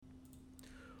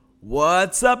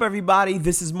What's up, everybody?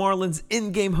 This is Marlins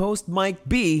in-game host Mike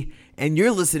B, and you're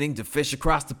listening to Fish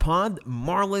Across the Pond,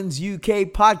 Marlins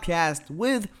UK podcast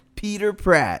with Peter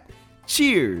Pratt.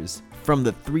 Cheers from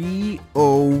the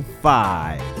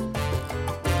 305.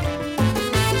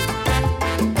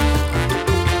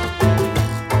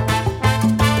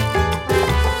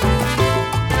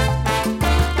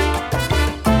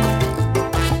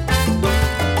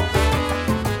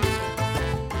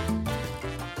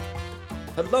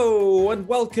 Hello and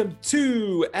welcome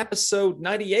to episode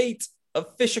 98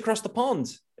 of Fish Across the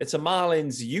Pond. It's a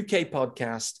Marlins UK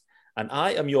podcast, and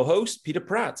I am your host, Peter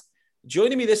Pratt.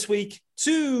 Joining me this week,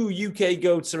 two UK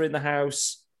goats are in the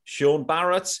house. Sean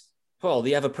Barrett, well,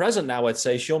 the ever-present now, I'd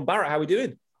say. Sean Barrett, how are we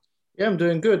doing? Yeah, I'm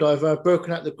doing good. I've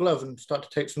broken out the glove and start to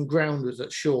take some grounders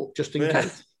at short, just in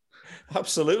case.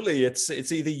 Absolutely. It's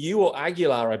either you or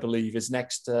Aguilar, I believe, is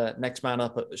next man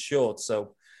up at the short.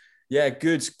 So, yeah,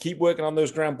 good. Keep working on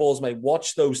those ground balls, mate.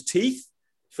 Watch those teeth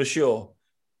for sure.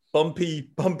 Bumpy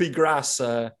grass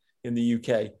in the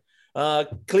UK.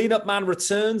 Cleanup man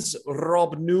returns,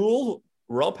 Rob Newell.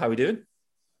 Rob, how are we doing?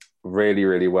 Really,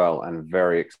 really well, and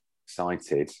very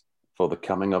excited for the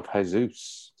coming of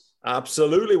Jesus.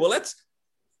 Absolutely. Well, let's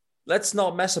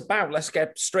not mess about. Let's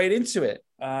get straight into it.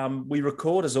 We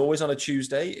record, as always, on a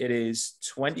Tuesday. It is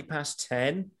 20 past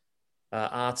 10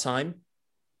 our time.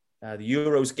 The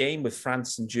Euros game with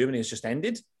France and Germany has just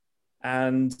ended.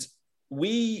 And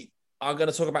we are going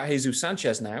to talk about Jesus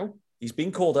Sanchez now. He's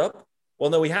been called up. Well,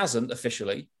 no, he hasn't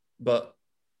officially, but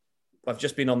I've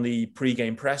just been on the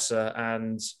pre-game presser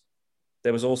and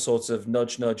there was all sorts of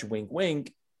nudge, wink,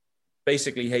 wink.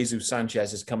 Basically, Jesus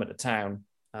Sanchez is coming to town.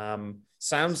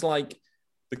 Sounds like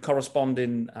the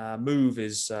corresponding move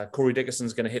is Corey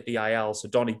Dickerson's going to hit the IL. So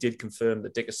Donnie did confirm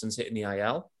that Dickerson's hitting the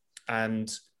IL.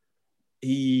 And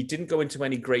he didn't go into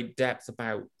any great depth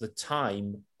about the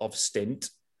time of stint,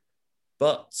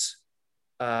 but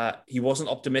he wasn't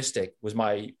optimistic, was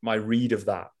my read of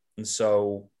that. And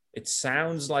so it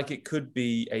sounds like it could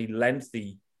be a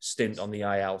lengthy stint on the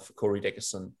IL for Corey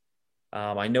Dickerson.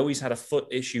 I know he's had a foot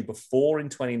issue before in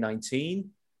 2019.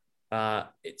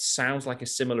 It sounds like a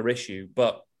similar issue,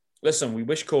 but listen, we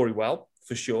wish Corey well,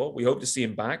 for sure. We hope to see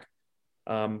him back.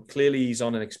 Clearly he's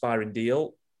on an expiring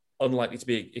deal, unlikely to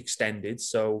be extended.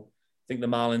 So I think the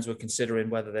Marlins were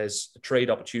considering whether there's a trade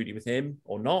opportunity with him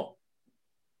or not.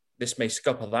 This may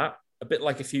scupper that. A bit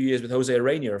like a few years with Jose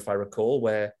Urena, if I recall,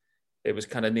 where it was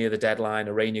kind of near the deadline.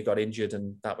 Urena got injured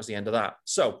and that was the end of that.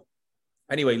 So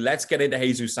anyway, let's get into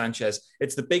Jesus Sanchez.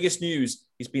 It's the biggest news.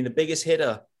 He's been the biggest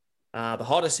hitter, the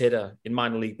hottest hitter in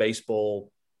minor league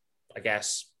baseball, I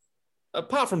guess.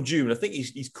 Apart from June, I think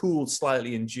he's cooled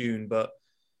slightly in June, but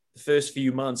the first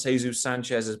few months, Jesus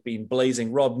Sanchez has been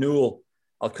blazing. Rob Newell,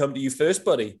 I'll come to you first,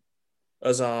 buddy,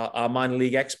 as our minor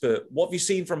league expert. What have you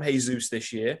seen from Jesus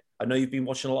this year? I know you've been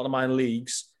watching a lot of minor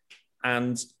leagues,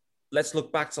 and let's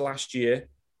look back to last year.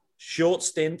 Short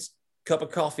stint, cup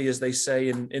of coffee, as they say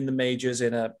in the majors,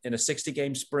 in a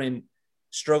 60-game sprint,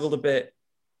 struggled a bit.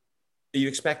 Are you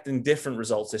expecting different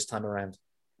results this time around?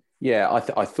 Yeah,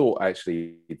 I thought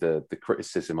actually the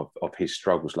criticism of his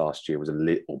struggles last year was a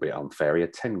little bit unfair. He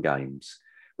had 10 games,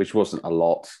 which wasn't a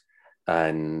lot.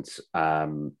 And,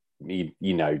 within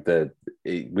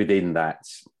that,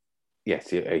 yes,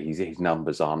 his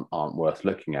numbers aren't worth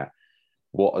looking at.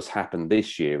 What has happened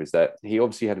this year is that he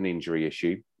obviously had an injury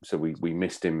issue. So we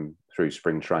missed him through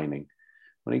spring training.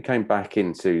 When he came back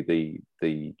into the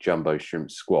Jumbo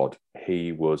Shrimp squad,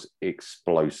 he was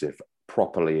explosive,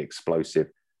 properly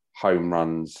explosive. Home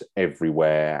runs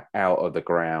everywhere, out of the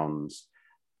grounds,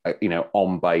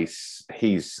 on base.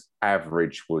 His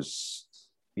average was,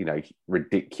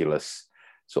 ridiculous,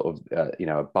 sort of,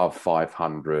 above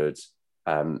 500,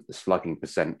 slugging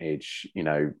percentage,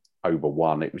 over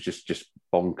 1. It was just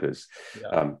bonkers.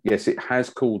 Yeah. Yes, it has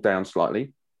cooled down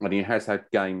slightly, and he has had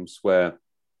games where,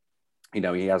 he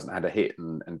hasn't had a hit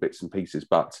and bits and pieces,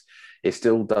 but it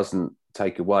still doesn't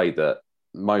take away that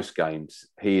most games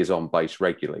he is on base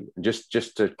regularly. And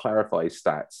just to clarify his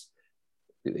stats,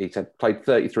 he's played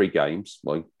 33 games.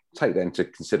 Well, take that into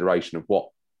consideration of what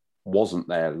wasn't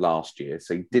there last year.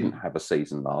 So he didn't have a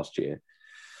season last year.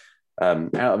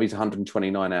 Out of his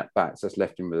 129 at bats, that's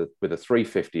left him with a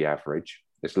 350 average.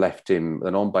 It's left him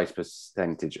an on base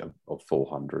percentage of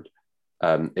 400.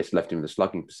 It's left him with a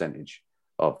slugging percentage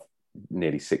of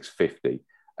nearly 650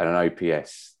 and an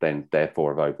OPS then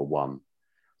therefore of over 1.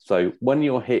 So when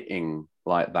you're hitting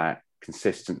like that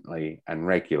consistently and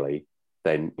regularly,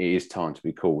 then it is time to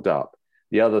be called up.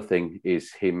 The other thing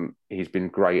is he's been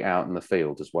great out in the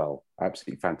field as well.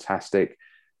 Absolutely fantastic,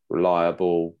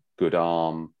 reliable, good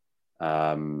arm.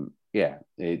 yeah,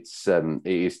 it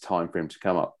is time for him to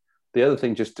come up. The other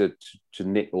thing, just to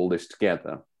knit all this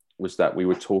together, was that we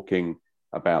were talking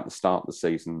about the start of the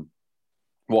season.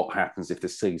 What happens if the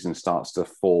season starts to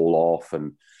fall off,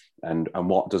 and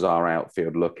what does our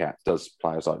outfield look at? Does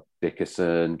players like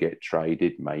Dickerson get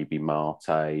traded? Maybe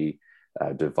Marte,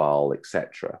 Duvall,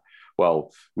 etc.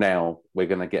 Well, now we're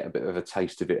going to get a bit of a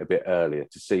taste of it a bit earlier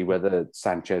to see whether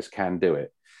Sanchez can do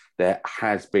it. There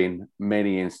has been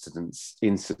many incidents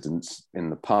in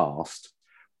the past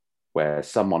where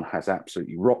someone has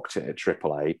absolutely rocked it at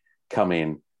AAA, come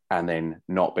in and then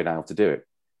not been able to do it.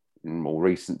 In more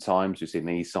recent times, we've seen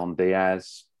Isan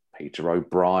Diaz, Peter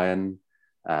O'Brien.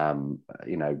 There's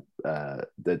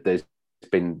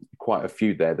been quite a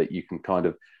few there that you can kind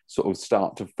of sort of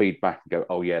start to feed back and go,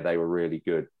 oh yeah, they were really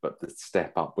good, but the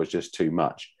step up was just too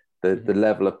much. The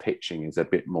level of pitching is a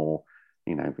bit more,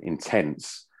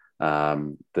 intense.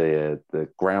 The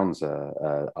grounds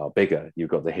are bigger. You've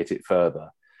got to hit it further.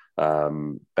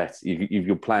 Better.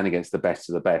 You're playing against the best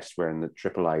of the best, where in the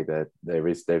AAA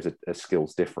there's a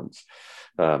skills difference.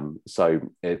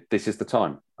 This is the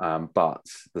time. But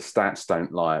the stats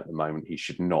don't lie at the moment. He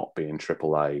should not be in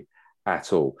AAA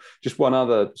at all. Just one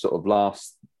other sort of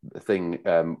last thing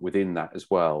within that as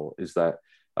well is that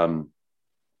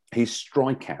his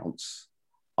strikeouts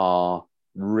are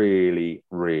really,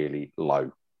 really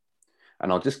low.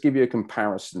 And I'll just give you a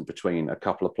comparison between a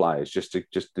couple of players, just to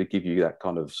give you that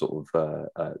kind of sort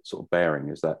of bearing.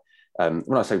 Is that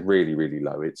when I say really, really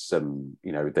low, it's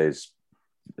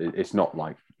it's not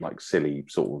like silly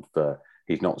sort of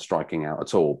he's not striking out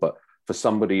at all. But for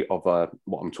somebody of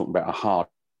what I'm talking about, a hard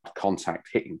contact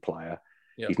hitting player,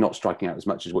 he's not striking out as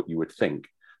much as what you would think.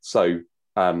 So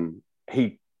Monte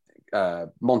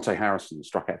Harrison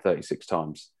struck out 36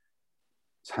 times.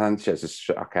 Sanchez has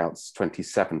struck out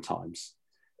 27 times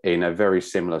in a very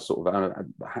similar sort of.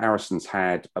 Harrison's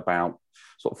had about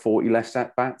sort of 40 less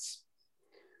at bats.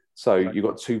 So you've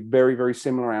got two very, very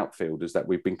similar outfielders that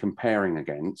we've been comparing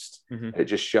against. Mm-hmm. It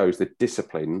just shows the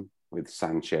discipline with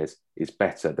Sanchez is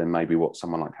better than maybe what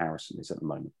someone like Harrison is at the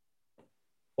moment.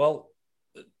 Well,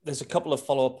 there's a couple of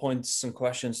follow-up points and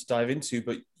questions to dive into,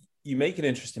 but you make an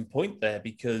interesting point there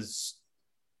because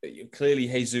clearly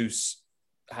Jesus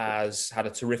has had a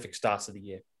terrific start to the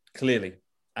year, clearly.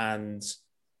 And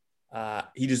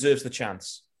he deserves the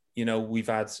chance. You've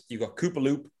got Cooper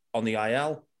Loop on the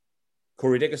IL.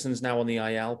 Corey Dickerson's now on the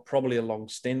IL, probably a long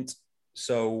stint.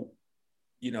 So,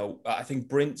 I think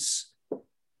Brince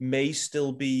may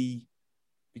still be,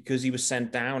 because he was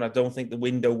sent down, I don't think the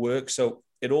window works. So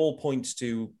it all points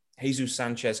to Jesus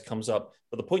Sanchez comes up.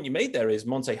 But the point you made there is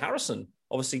Monte Harrison.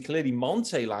 Obviously, clearly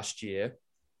Monte last year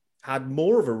had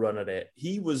more of a run at it.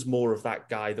 He was more of that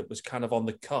guy that was kind of on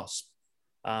the cusp.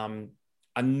 And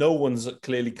no one's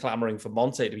clearly clamoring for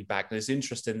Monte to be back. And it's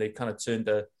interesting, they kind of turned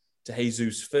to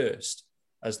Jesus first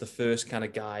as the first kind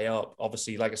of guy up.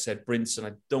 Obviously, like I said, Brinson,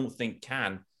 I don't think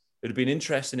can. It would have been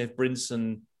interesting if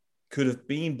Brinson could have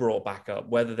been brought back up,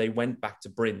 whether they went back to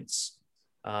Brince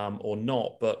or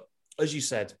not. But as you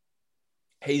said,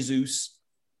 Jesus,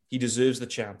 he deserves the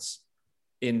chance.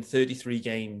 In 33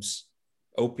 games,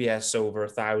 OPS over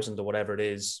 1,000 or whatever it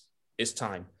is, it's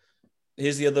time.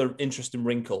 Here's the other interesting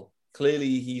wrinkle.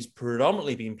 Clearly, he's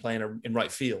predominantly been playing in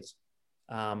right field.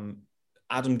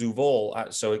 Adam Duvall,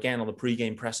 so again, on the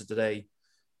pre-game presser today,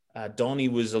 Donnie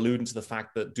was alluding to the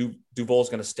fact that Duvall's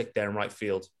going to stick there in right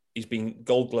field. He's been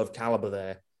Gold Glove caliber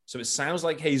there. So it sounds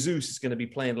like Jesus is going to be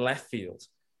playing left field.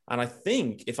 And I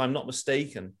think, if I'm not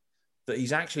mistaken, that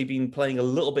he's actually been playing a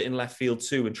little bit in left field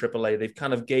too in AAA. They've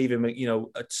kind of gave him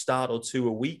a start or two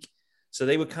a week. So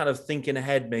they were kind of thinking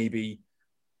ahead, maybe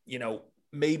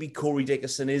Corey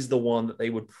Dickerson is the one that they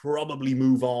would probably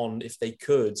move on if they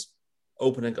could,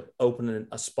 opening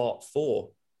a spot for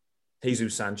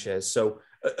Jesus Sanchez. So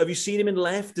have you seen him in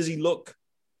left? Does he look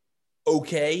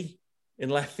okay in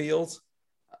left field?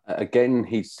 Again,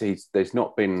 there's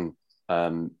not been,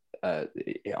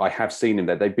 I have seen him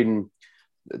there.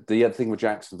 The other thing with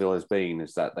Jacksonville has been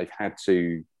is that they've had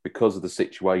to, because of the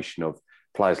situation of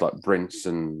players like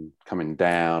Brinson coming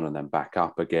down and then back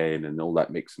up again and all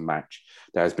that mix and match,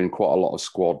 there has been quite a lot of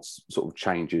squads sort of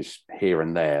changes here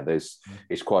and there.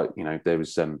 It's quite, there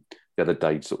was the other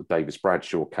day, sort of Davis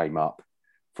Bradshaw came up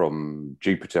from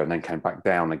Jupiter and then came back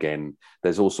down again.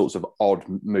 There's all sorts of odd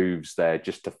moves there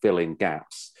just to fill in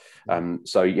gaps.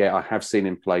 So yeah, I have seen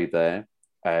him play there.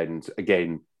 And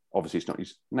again, obviously it's not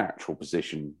his natural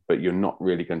position, but you're not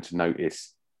really going to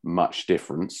notice much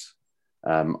difference,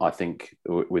 I think,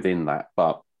 within that.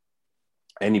 But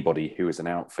anybody who is an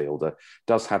outfielder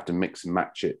does have to mix and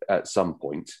match it at some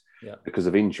point because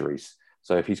of injuries.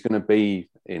 So if he's going to be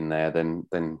in there, then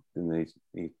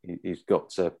he's got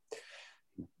to,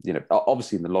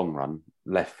 obviously in the long run,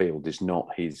 left field is not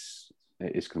his.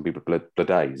 It's going to be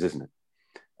Blades, isn't it?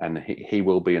 And he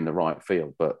will be in the right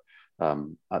field, but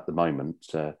at the moment,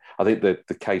 I think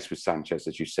the case with Sanchez,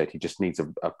 as you said, he just needs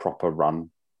a proper run.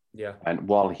 Yeah. And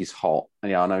while he's hot,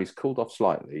 and I know he's cooled off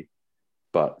slightly,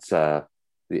 but the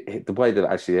way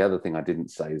that actually the other thing I didn't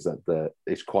say is that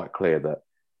it's quite clear that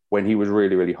when he was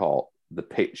really, really hot, the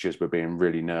pitchers were being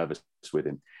really nervous with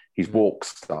him. His walks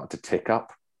started to tick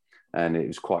up, and it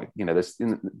was quite,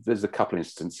 there's a couple of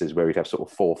instances where he'd have sort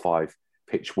of 4 or 5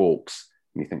 pitch walks,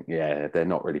 and you think, yeah, they're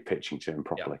not really pitching to him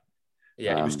properly.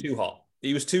 Yeah, he was too hot.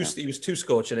 He was too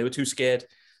scorching. They were too scared.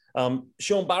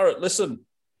 Sean Barrett, listen,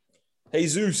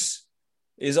 Jesus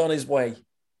is on his way.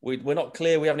 We're not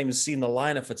clear. We haven't even seen the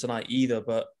lineup for tonight either.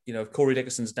 But if Corey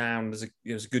Dickerson's down,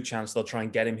 there's a good chance they'll try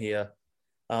and get him here.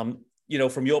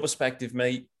 From your perspective,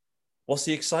 mate, what's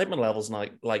the excitement levels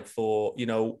like for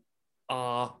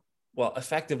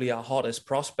effectively our hottest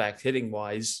prospect hitting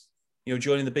wise?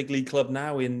 Joining the big league club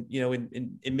now in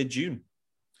mid-June.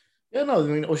 Yeah, no, I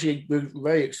mean, obviously we're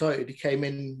very excited. He came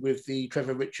in with the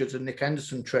Trevor Richards and Nick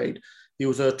Anderson trade. He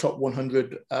was a top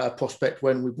 100 prospect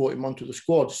when we brought him onto the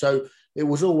squad. So it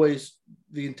was always,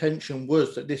 the intention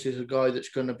was that this is a guy that's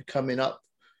going to be coming up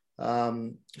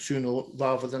sooner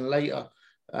rather than later.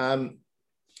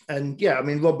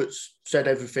 Roberts said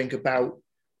everything about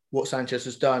what Sanchez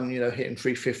has done, hitting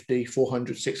 350,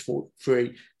 400,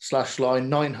 643 slash line,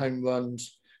 9 home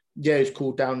runs. Yeah, he's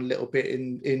cooled down a little bit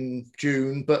in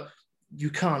June, but you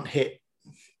can't hit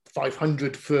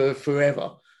 500 for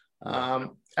forever.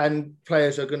 And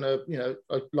players are going to,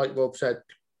 like Rob said,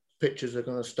 pitchers are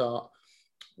going to start,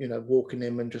 walking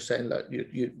him and just saying, look,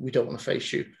 we don't want to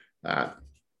face you.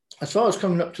 As far as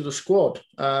coming up to the squad,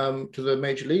 to the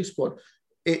Major League squad,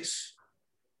 it's,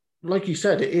 like you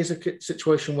said, it is a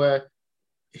situation where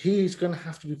he's going to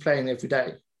have to be playing every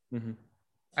day. Mm-hmm.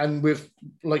 And with,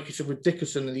 like you said, with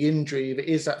Dickerson and the injury, if it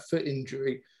is that foot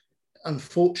injury,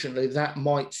 unfortunately, that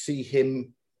might see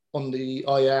him on the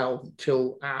IL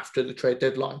till after the trade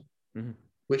deadline,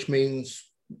 which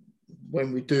means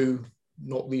when we do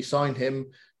not re-sign him,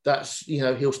 that's,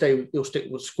 he'll stick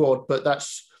with squad. But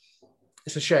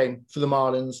it's a shame for the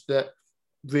Marlins that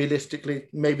realistically,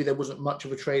 maybe there wasn't much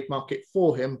of a trade market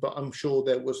for him, but I'm sure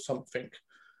there was something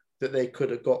that they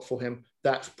could have got for him.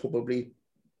 That's probably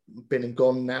been and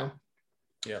gone now.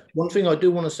 Yeah. One thing I do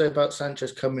want to say about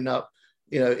Sanchez coming up,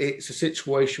 it's a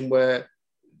situation where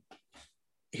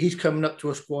he's coming up to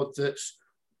a squad that's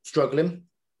struggling,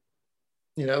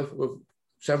 with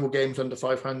several games under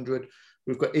 500.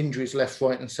 We've got injuries left,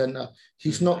 right, and centre.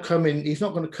 He's not going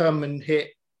to come and hit,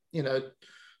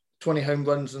 20 home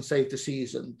runs and save the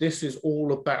season. This is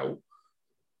all about,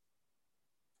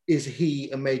 is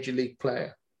he a major league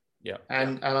player? Yeah.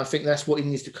 And I think that's what he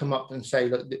needs to come up and say,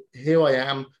 look, here I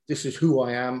am, this is who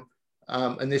I am,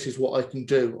 and this is what I can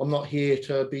do. I'm not here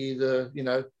to be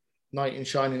the, knight in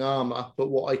shining armor, but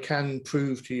what I can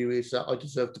prove to you is that I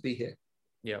deserve to be here.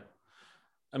 Yeah.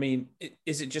 I mean,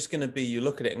 is it just going to be, you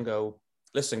look at it and go,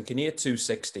 listen, can you hit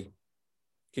 260?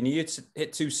 Can you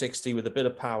hit 260 with a bit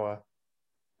of power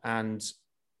and,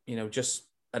 just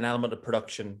an element of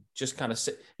production, just kind of,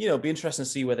 be interesting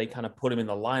to see where they kind of put him in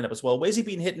the lineup as well. Where's he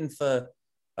been hitting for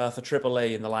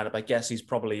AAA in the lineup? I guess he's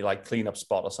probably like cleanup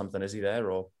spot or something. Is he there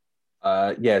or?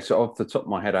 So off the top of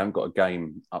my head, I haven't got a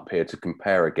game up here to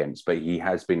compare against, but he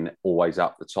has been always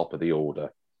up the top of the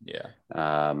order. Yeah.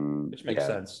 Which makes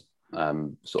sense.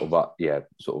 Sort of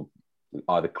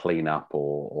either clean up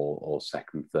or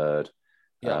second, third.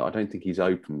 Yeah. I don't think he's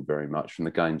opened very much from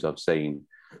the games I've seen,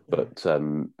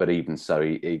 but even so,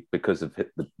 he because of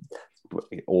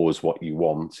always what you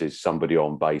want is somebody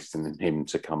on base and him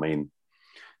to come in,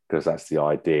 because that's the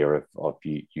idea of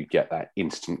you get that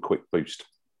instant quick boost.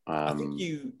 I think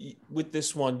you with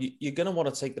this one, you're going to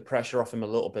want to take the pressure off him a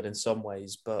little bit in some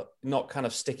ways, but not kind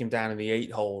of stick him down in the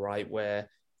 8-hole, right, where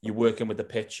you're working with the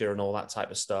pitcher and all that type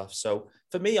of stuff. So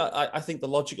for me, I think the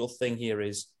logical thing here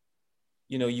is,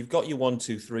 you've got your 1,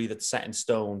 2, 3 that's set in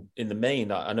stone in the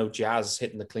main. I know Jazz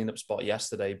hitting the cleanup spot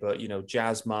yesterday, but,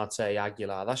 Jazz, Marte,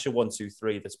 Aguilar, that's your 1, 2,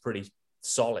 3 that's pretty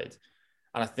solid.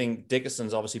 And I think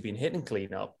Dickerson's obviously been hitting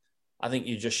cleanup. I think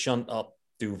you just shunt up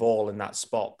Duvall in that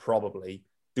spot probably.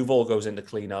 Duvall goes into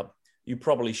cleanup. You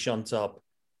probably shunt up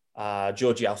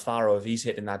Georgie Alfaro if he's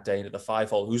hitting that day into the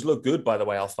 5-hole, who's looked good, by the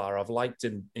way, Alfaro. I've liked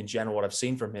in general what I've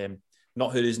seen from him.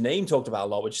 Not heard his name talked about a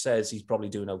lot, which says he's probably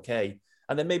doing okay.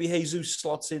 And then maybe Jesus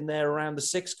slots in there around the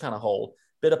 6 kind of hole.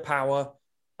 Bit of power,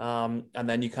 and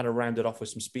then you kind of round it off with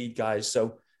some speed guys.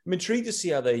 So I'm intrigued to see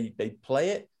how they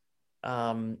play it.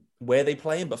 where they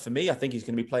play him. But for me, I think he's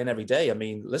going to be playing every day. I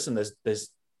mean, listen, there's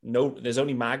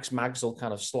only Mags. Mags will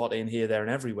kind of slot in here, there,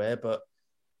 and everywhere. But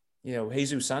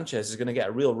Jesus Sanchez is going to get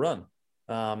a real run.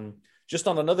 Just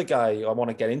on another guy I want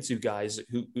to get into, guys,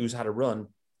 who's had a run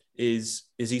is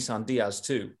Isan Diaz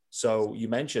too. So you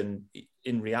mentioned,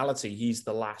 in reality, he's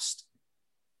the last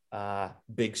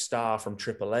big star from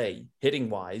AAA, hitting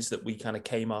wise, that we kind of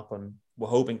came up and were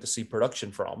hoping to see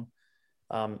production from.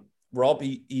 Rob,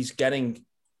 he's getting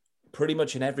pretty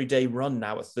much an everyday run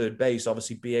now at third base.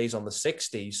 Obviously, BA's on the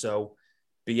 60, so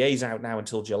BA's out now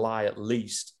until July at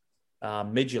least,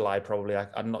 mid-July probably.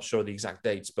 I'm not sure the exact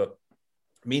dates, but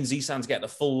it means Isan's getting a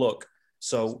full look.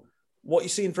 So what you're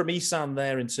seeing from Isan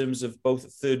there in terms of both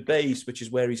at third base, which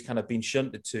is where he's kind of been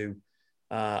shunted to,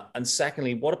 and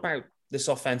secondly, what about this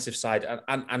offensive side?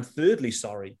 And thirdly,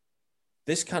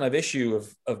 this kind of issue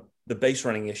of the base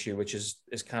running issue, which is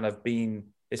kind of been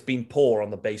poor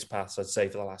on the base paths, I'd say,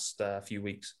 for the last few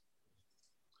weeks.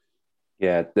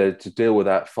 Yeah, to deal with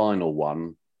that final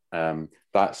one,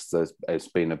 it's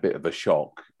been a bit of a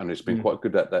shock, and it's been quite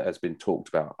good that has been talked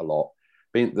about a lot.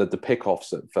 Being the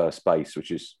pickoffs at first base,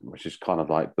 which is kind of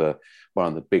like one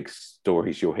of the big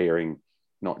stories you're hearing,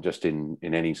 not just in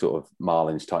any sort of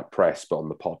Marlins type press, but on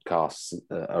the podcasts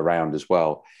around as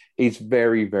well, is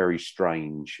very, very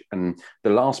strange. And the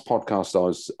last podcast I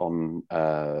was on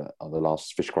the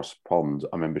last Fish Across the Pond,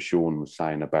 I remember Sean was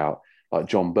saying about like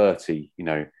John Bertie,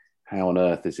 how on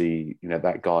earth is he,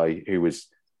 that guy who was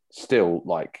still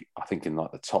like, I think in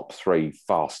like the top 3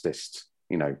 fastest,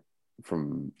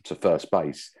 from to first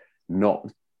base, not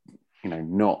being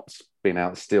able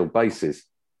to steal bases.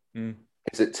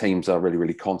 Is it teams are really,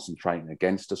 really concentrating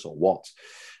against us, or what?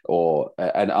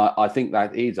 And I think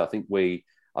that is. I think we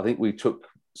took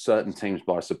certain teams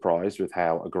by surprise with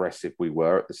how aggressive we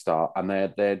were at the start, and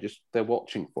they're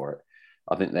watching for it.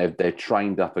 I think they're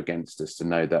trained up against us to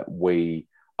know that we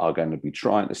are going to be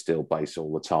trying to steal base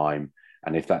all the time.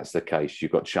 And if that's the case,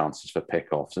 you've got chances for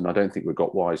pickoffs. And I don't think we've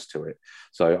got wise to it.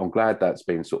 So I'm glad that's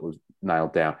been sort of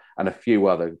nailed down. And a few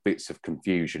other bits of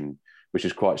confusion, which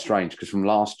is quite strange, because from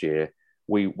last year,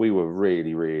 we were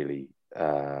really, really,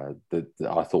 I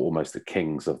thought almost the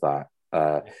kings of that.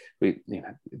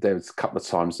 There was a couple of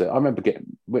times that I remember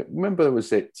there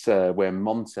was where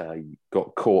Monte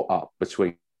got caught up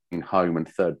between home and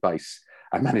third base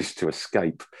and managed to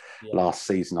escape last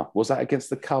season. Was that against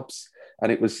the Cubs?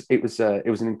 And it was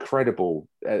an incredible.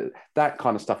 That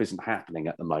kind of stuff isn't happening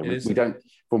at the moment. We don't.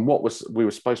 From what we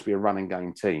were supposed to be a running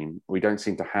game team, we don't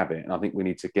seem to have it. And I think we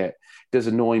need to get. It does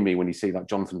annoy me when you see like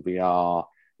Jonathan VR,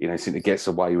 seem to gets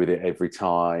away with it every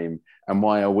time. And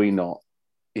why are we not,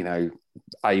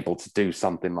 able to do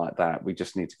something like that? We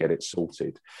just need to get it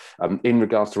sorted. In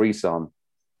regards to Isan,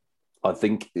 I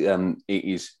think it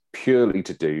is purely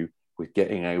to do with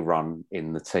getting a run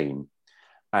in the team.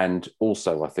 And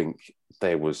also, I think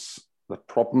there was the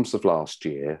problems of last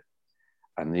year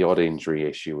and the odd injury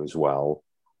issue as well,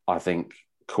 I think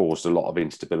caused a lot of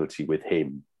instability with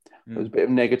him. There was a bit of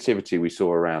negativity we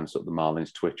saw around sort of the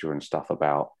Marlins Twitter and stuff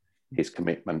about his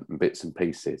commitment and bits and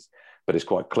pieces. But it's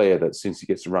quite clear that since he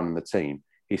gets to run the team,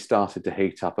 he started to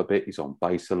heat up a bit. He's on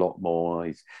base a lot more.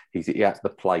 He's at the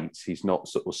plate. He's not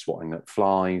sort of swatting at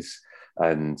flies,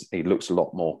 and he looks a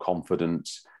lot more confident.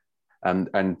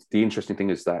 And the interesting thing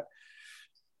is that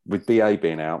with BA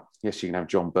being out, yes, you can have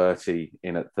John Bertie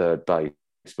in at third base,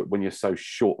 but when you're so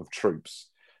short of troops,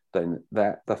 then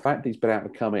that the fact that he's been able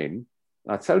to come in,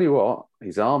 I tell you what,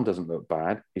 his arm doesn't look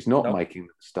bad. He's not making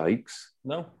mistakes.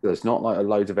 No, there's not like a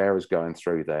load of errors going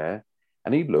through there,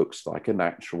 and he looks like a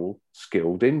natural,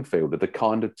 skilled infielder, the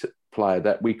kind of player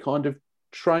that we kind of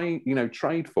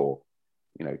trade for.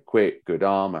 Quick, good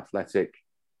arm, athletic.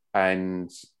 And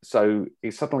so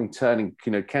he's suddenly turning,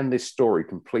 can this story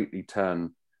completely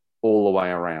turn all the way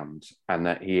around, and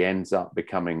that he ends up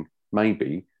becoming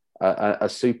maybe a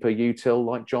super util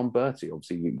like John Bertie?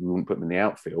 Obviously, you wouldn't put him in the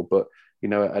outfield, but,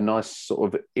 a nice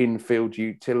sort of infield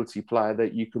utility player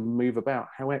that you can move about.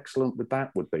 How excellent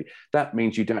would be? That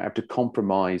means you don't have to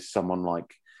compromise someone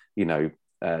like,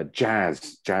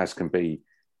 Jazz. Jazz can be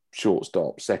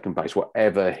shortstop, second base,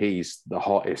 whatever he's the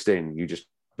hottest in, you just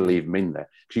leave him in there,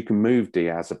 because you can move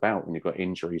Diaz about when you've got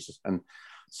injuries. And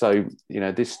so,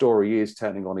 this story is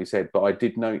turning on his head. But I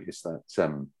did notice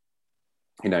that,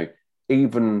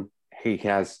 even he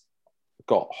has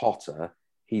got hotter,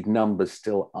 his numbers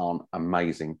still aren't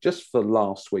amazing. Just for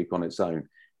last week on its own,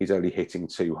 he's only hitting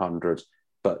 200.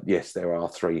 But yes, there are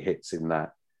 3 hits in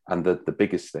that. And the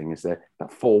biggest thing is there are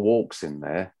 4 walks in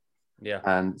there. Yeah.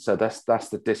 And so that's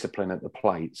the discipline at the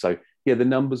plate. So, yeah, the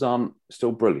numbers aren't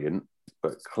still brilliant,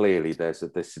 but clearly there's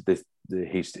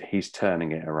he's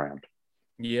turning it around.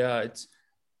 Yeah,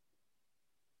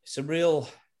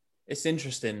 it's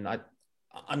interesting.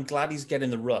 I'm glad he's getting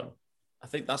the run. I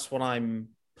think that's what I'm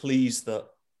pleased that,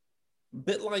 a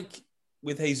bit like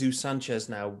with Jesus Sanchez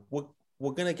now, we're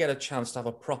going to get a chance to have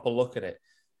a proper look at it.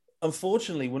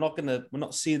 Unfortunately, we're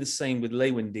not seeing the same with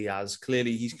Lewin Diaz.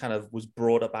 Clearly, he's kind of was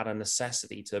brought up out of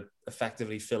necessity to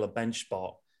effectively fill a bench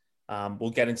spot.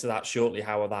 We'll get into that shortly,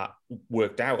 how that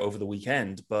worked out over the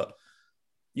weekend. But,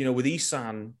 with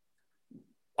Isan,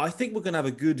 I think we're going to have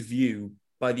a good view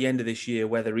by the end of this year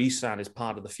whether Isan is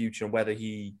part of the future and whether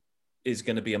he is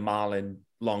going to be a Marlin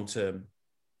long-term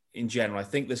in general. I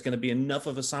think there's going to be enough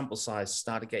of a sample size to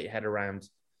start to get your head around,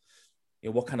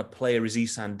 what kind of player is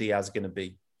Isan Diaz going to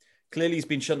be? Clearly, he's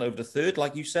been shunted over to third.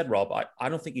 Like you said, Rob, I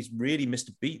don't think he's really missed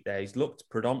a beat there. He's looked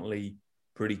predominantly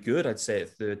pretty good, I'd say, at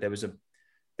third. There was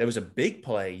a big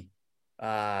play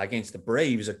against the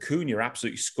Braves. Acuna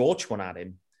absolutely scorched one at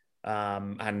him.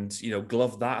 And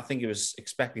gloved that. I think it was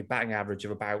expected batting average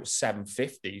of about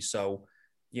 750. So,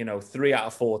 3 out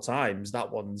of 4 times,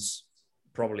 that one's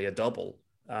probably a double.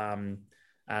 Good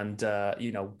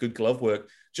glove work.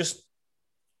 Just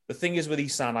the thing is with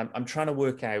Isan, I'm trying to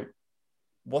work out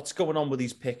what's going on with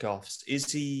these pickoffs.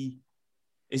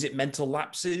 Is it mental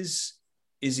lapses?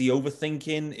 Is he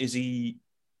overthinking? Is he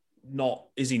not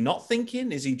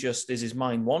thinking? Is his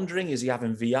mind wandering? Is he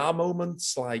having VR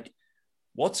moments? Like,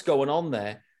 what's going on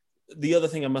there? The other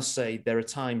thing I must say, there are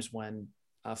times when,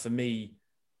 for me,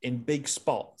 in big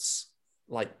spots,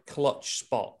 like clutch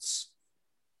spots,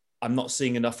 I'm not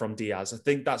seeing enough from Diaz. I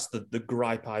think that's the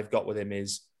gripe I've got with him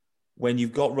is when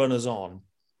you've got runners on,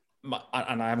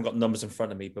 and I haven't got numbers in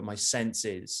front of me, but my sense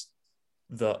is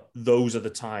that those are the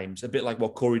times, a bit like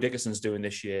what Corey Dickerson's doing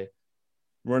this year,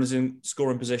 runners in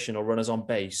scoring position or runners on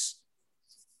base,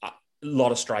 a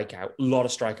lot of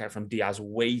strikeout from Diaz,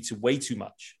 way too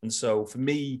much. And so for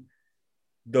me,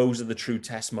 those are the true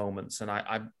test moments. And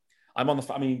I'm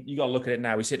on you got to look at it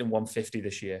now. He's hitting 150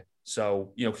 this year.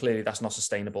 So, clearly that's not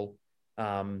sustainable.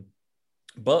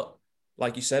 But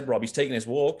like you said, Rob, he's taking his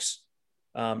walks.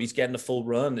 He's getting a full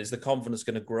run. Is the confidence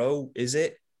going to grow? Is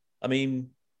it?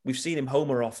 We've seen him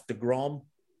homer off DeGrom,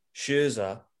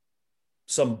 Scherzer,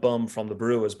 some bum from the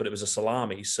Brewers, but it was a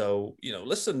salami. So,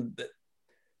 listen,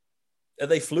 are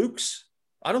they flukes?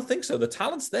 I don't think so. The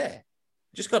talent's there.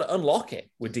 Just got to unlock it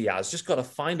with Diaz. Just got to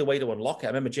find a way to unlock it. I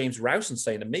remember James Rowson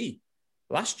saying to me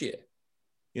last year,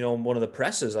 on one of the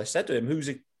pressers, I said to him,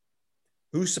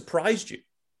 who surprised you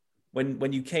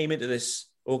when you came into this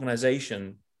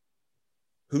organization?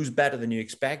 Who's better than you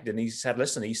expected? And he said,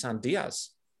 listen, Isan Diaz.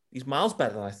 He's miles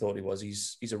better than I thought he was.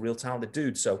 He's a real talented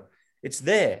dude. So it's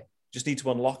there. Just need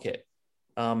to unlock it.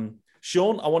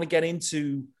 Sean, I want to get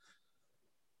into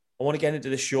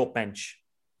this short bench.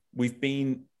 These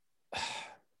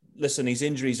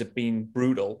injuries have been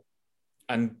brutal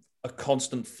and a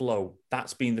constant flow.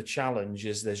 That's been the challenge,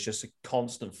 is there's just a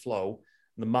constant flow.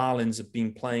 The Marlins have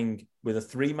been playing with a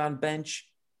 3-man bench.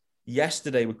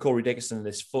 Yesterday with Corey Dickerson and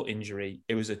this foot injury,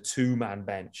 it was a 2-man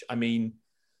bench.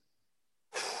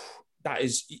 That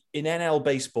is, in NL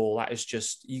baseball, that is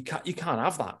just, you can't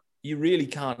have that. You really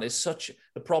can't. The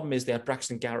problem is they had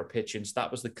Braxton Garrett pitching, so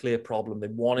that was the clear problem. They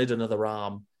wanted another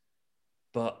arm,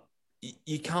 but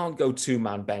you can't go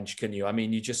 2-man bench, can you?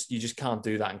 You just can't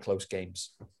do that in close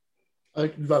games.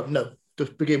 No, to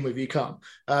begin with, you can't.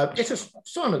 It's a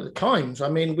sign of the times.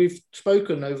 We've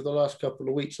spoken over the last couple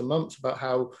of weeks and months about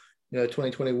how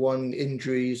 2021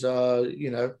 injuries are,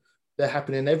 they're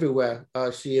happening everywhere. I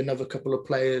see another couple of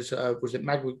players, was it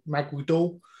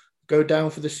Magwidal, go down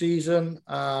for the season,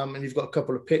 and you've got a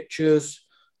couple of pitchers,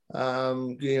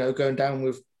 going down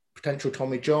with potential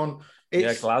Tommy John.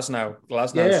 Glasnow.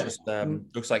 Just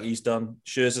looks like he's done.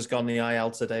 Scherzer's gone the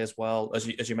IL today as well. As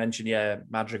you mentioned,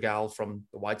 Madrigal from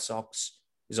the White Sox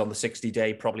is on the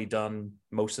 60-day, probably done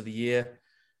most of the year.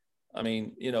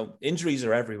 Injuries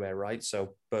are everywhere, right?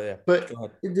 So, but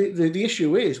go ahead. The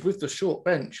issue is with the short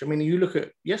bench. You look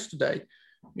at yesterday,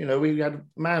 we had a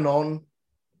man on,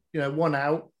 1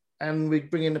 out, and we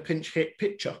bring in a pinch hit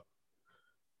pitcher.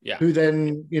 Yeah. Who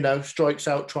then, strikes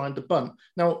out trying to bunt.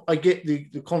 Now, I get the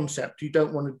concept. You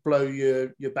don't want to blow your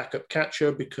backup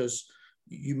catcher because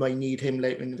you may need him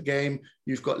later in the game.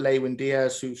 You've got Lewin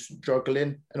Diaz who's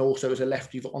struggling, and also as a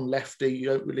lefty on lefty, you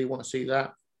don't really want to see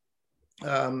that.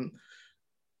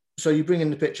 So you bring in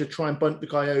the pitcher, try and bunt the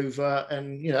guy over,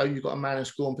 and, you've got a man in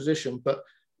scoring position. But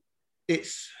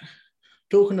it's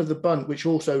talking of the bunt, which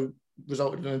also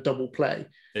resulted in a double play.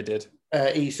 It did.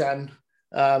 Isan,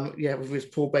 with his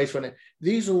poor base running.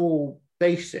 These are all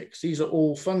basics. These are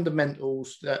all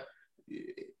fundamentals that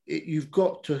you've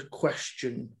got to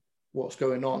question what's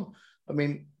going on. I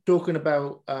mean, talking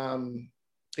about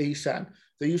Isan,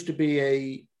 there used to be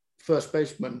a first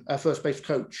base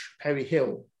coach, Perry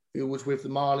Hill, who was with the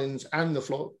Marlins and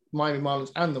the Miami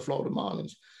Marlins and the Florida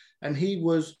Marlins. And he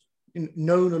was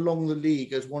known along the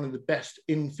league as one of the best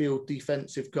infield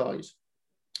defensive guys.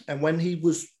 And when he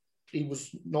was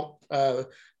not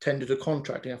tendered a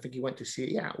contract, and I think he went to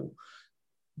Seattle,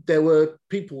 there were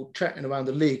people chatting around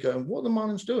the league going, what are the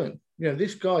Marlins doing?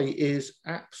 This guy is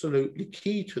absolutely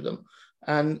key to them.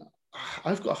 And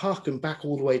I've got to harken back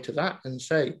all the way to that and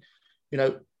say,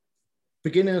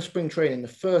 beginning of spring training, the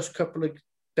first couple of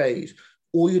days,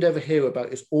 all you'd ever hear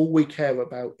about is all we care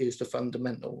about is the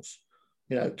fundamentals,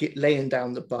 laying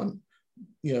down the bunt,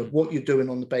 what you're doing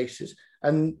on the bases.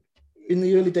 And in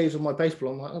the early days of my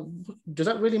baseball, I'm like, oh, does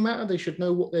that really matter? They should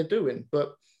know what they're doing.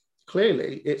 But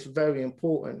clearly it's very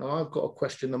important. And I've got to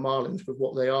question the Marlins with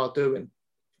what they are doing.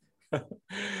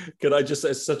 Could I just say,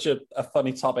 it's such a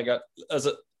funny topic. As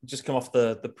it just come off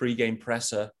the pre-game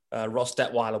presser, Ross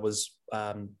Detweiler was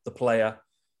the player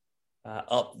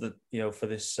up for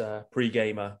this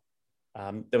pre-gamer.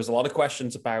 There was a lot of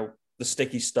questions about the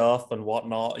sticky stuff and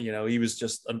whatnot. He was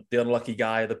just the unlucky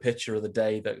guy, the pitcher of the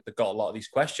day that got a lot of these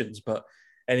questions. But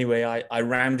anyway, I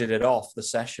rounded it off the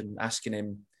session asking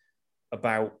him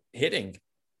about hitting,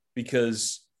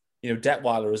 because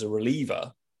Detweiler is a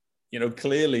reliever.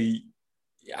 Clearly,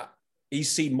 yeah,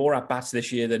 he's seen more at-bats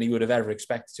this year than he would have ever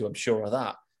expected to, I'm sure of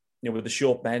that. With the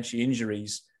short bench, the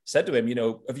injuries, said to him,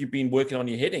 have you been working on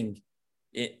your hitting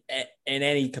in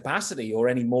any capacity or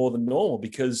any more than normal?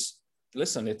 Because,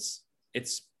 listen, it's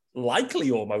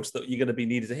likely almost that you're going to be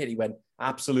needed to hit. He went,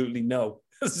 absolutely no,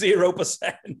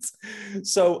 0%.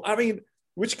 So, I mean,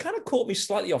 which kind of caught me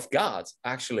slightly off guard,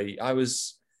 actually. I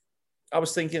was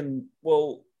thinking,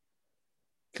 well,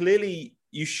 clearly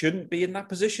you shouldn't be in that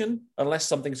position unless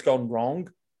something's gone wrong.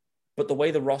 But the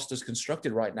way the roster's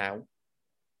constructed right now,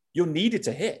 you're needed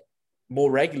to hit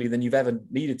more regularly than you've ever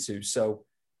needed to. So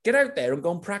get out there and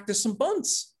go and practice some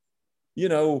bunts.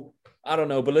 I don't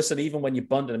know. But listen, even when you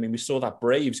bunted, I mean, we saw that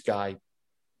Braves guy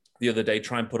the other day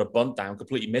try and put a bunt down,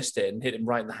 completely missed it and hit him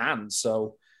right in the hand.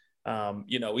 So,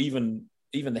 even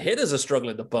the hitters are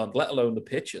struggling to bunt, let alone the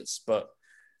pitchers. But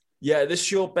yeah, this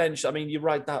short bench, I mean, you're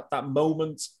right, that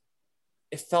moment,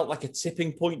 it felt like a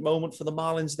tipping point moment for the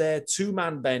Marlins there.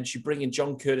 Two-man bench, you bring in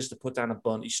John Curtis to put down a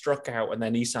bunt. He struck out, and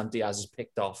then Isan Diaz is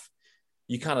picked off.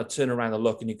 You kind of turn around and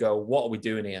look, and you go, what are we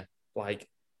doing here? Like,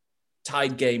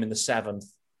 tied game in the 7th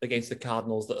against the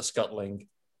Cardinals that are scuttling.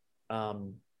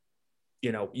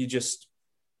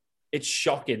 It's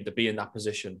shocking to be in that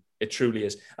position. It truly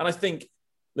is. And I think,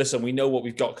 listen, we know what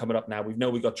we've got coming up now. We know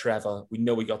we got Trevor. We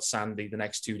know we got Sandy the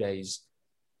next 2 days.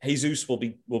 Jesus will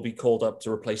be called up to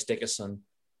replace Dickerson.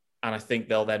 And I think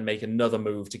they'll then make another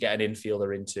move to get an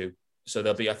infielder into. So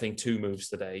there'll be, I think, 2 moves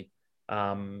today.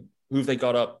 Who've they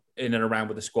got up in and around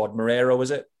with the squad? Marrero, is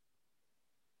it?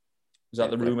 Was that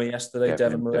the rumor yesterday?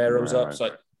 Devin Marrero's up. So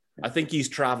I think he's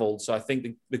traveled. So I think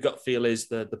the gut feel is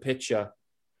the pitcher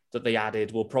that they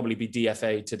added will probably be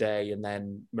DFA today, and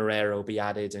then Marrero will be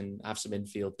added and have some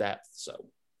infield depth. So,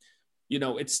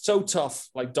 it's so tough.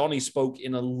 Like Donnie spoke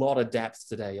in a lot of depth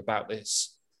today about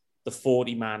this, the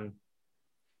 40-man,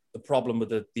 the problem with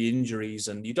the injuries,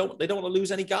 and they don't want to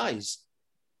lose any guys.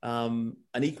 And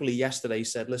equally yesterday he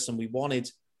said, listen,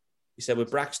 he said,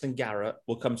 with Braxton Garrett,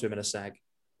 we'll come to him in a sec.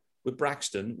 With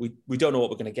Braxton, we don't know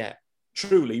what we're going to get.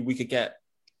 Truly, we could get,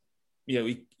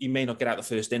 he may not get out the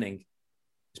first inning.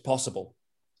 It's possible.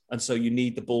 And so you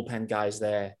need the bullpen guys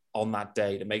there on that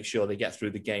day to make sure they get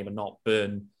through the game and not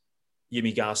burn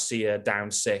Yimi Garcia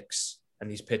down 6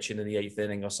 and he's pitching in the 8th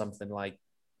inning or something. Like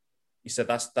he said,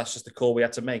 that's just the call we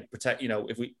had to make. Protect,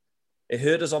 it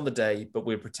hurt us on the day, but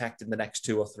we're protecting the next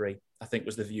 2 or 3, I think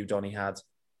was the view Donnie had,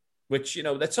 which,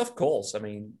 they're tough calls. I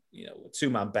mean, a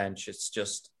 2-man bench, it's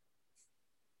just,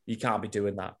 you can't be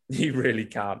doing that. You really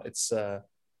can't. It's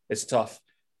tough.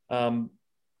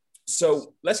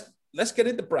 So let's get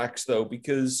into Brax though,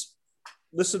 because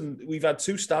listen, we've had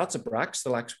 2 starts at Brax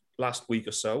the last week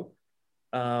or so.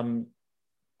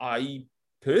 I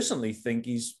personally think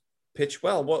he's pitched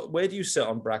well. Where do you sit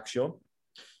on Brax, Sean?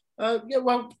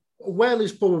 Well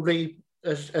is probably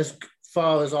as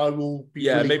far as I will be.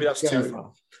 Yeah, maybe that's too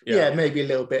far. Yeah, maybe a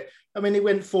little bit. I mean, he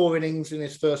went 4 innings in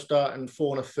his first start and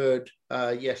 4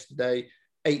 1/3 yesterday.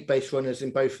 8 base runners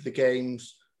in both of the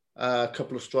games. A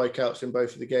couple of strikeouts in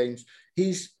both of the games.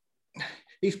 He's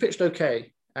pitched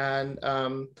okay, and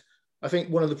I think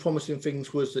one of the promising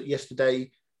things was that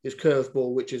yesterday his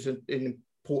curveball, which is an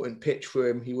important pitch for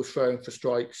him, he was throwing for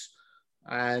strikes,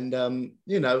 and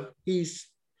he's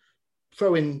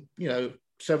throwing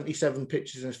 77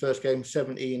 pitches in his first game,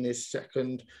 70 in his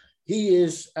second. He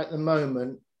is at the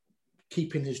moment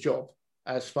keeping his job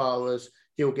as far as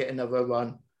he'll get another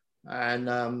run,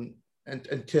 and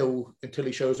until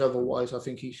he shows otherwise, I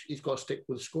think he's got to stick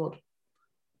with the squad.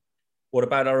 What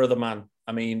about our other man?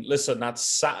 I mean, listen, that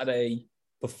Saturday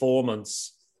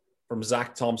performance from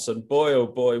Zach Thompson, boy, oh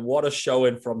boy, what a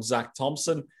showing from Zach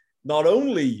Thompson, not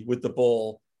only with the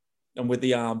ball and with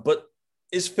the arm, but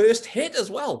his first hit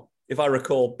as well, if I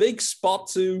recall. Big spot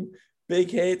too, big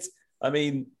hit. I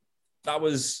mean, that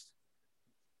was,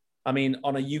 on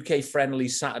a UK-friendly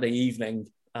Saturday evening,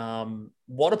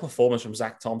 what a performance from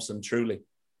Zach Thompson, truly.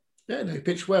 Yeah, no, he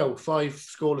pitched well. 5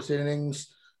 scoreless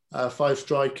innings, 5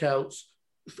 strikeouts,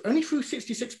 only threw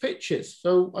 66 pitches.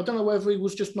 So I don't know whether he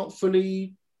was just not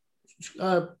fully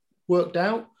worked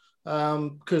out,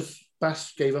 because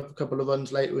Bass gave up a couple of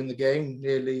runs later in the game,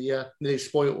 nearly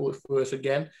spoiled it for us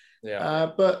again.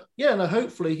 Yeah. But yeah, no,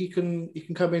 hopefully he can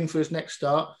come in for his next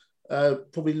start.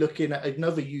 Probably looking at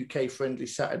another UK-friendly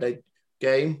Saturday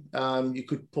game. You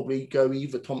could probably go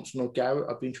either Thompson or Garrett.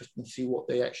 I'd be interested to see what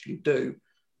they actually do.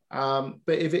 But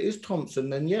if it is Thompson,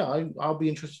 then yeah, I'll be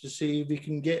interested to see if he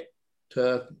can get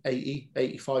to 80,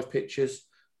 85 pitches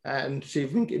and see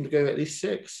if we can get him to go at least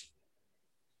 6.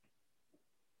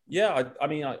 Yeah,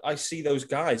 I see those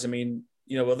guys. I mean,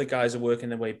 other guys are working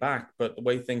their way back, but the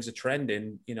way things are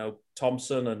trending,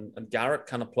 Thompson and Garrett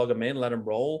kind of plug them in, let them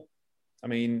roll. I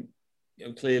mean,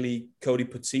 clearly Cody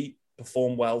Petit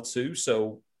performed well too,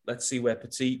 so let's see where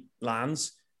Petit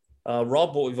lands.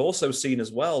 Rob, what we've also seen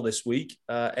as well this week,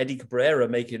 Eddie Cabrera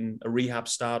making a rehab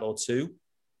start or two.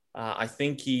 I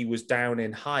think he was down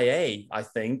in high A,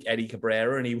 Eddie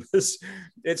Cabrera, and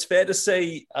it's fair to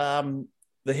say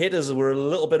the hitters were a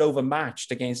little bit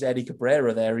overmatched against Eddie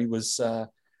Cabrera there. He was,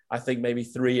 I think, maybe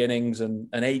 3 innings and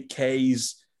 8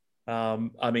 Ks.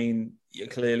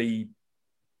 Clearly,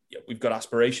 we've got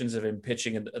aspirations of him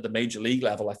pitching at the major league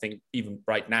level, I think, even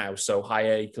right now. So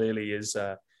high A clearly is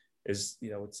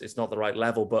it's not the right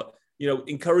level, but,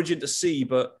 encouraging to see.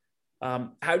 But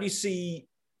how do you see,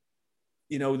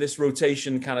 this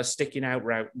rotation kind of sticking out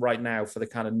right now for the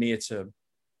kind of near term?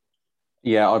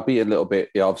 Yeah, I'd be a little bit.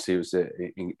 Yeah, obviously, it was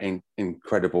an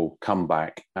incredible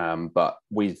comeback. But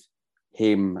with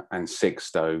him and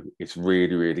Sixto, it's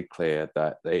really, really clear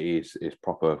that there is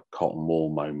proper cotton wool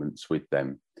moments with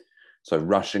them. So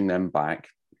rushing them back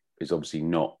is obviously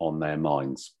not on their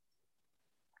minds.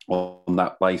 On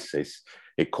that basis,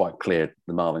 it's quite clear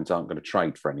the Marlins aren't going to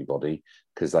trade for anybody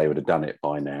because they would have done it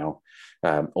by now,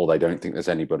 or they don't think there's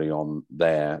anybody on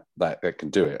there that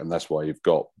can do it. And that's why you've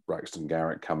got Braxton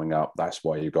Garrett coming up. That's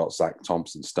why you've got Zach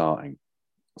Thompson starting.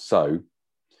 So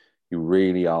you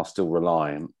really are still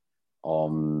reliant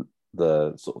on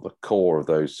the sort of the core of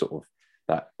those sort of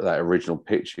that original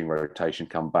pitching rotation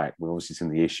come back. We've obviously seen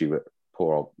the issue that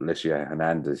poor old Alicia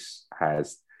Hernandez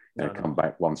has, come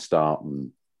back one start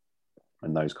and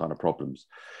those kind of problems.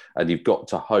 And you've got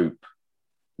to hope,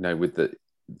 with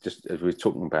just as we're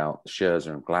talking about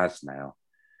Scherzer and Glasnow,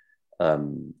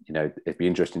 it'd be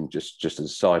interesting just as a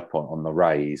side point on the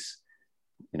Rays,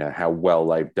 how well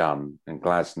they've done. And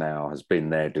Glasnow has been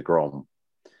their DeGrom.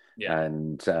 Yeah.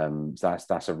 And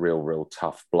that's a real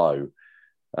tough blow.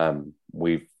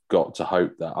 We've got to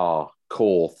hope that our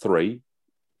core 3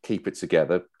 keep it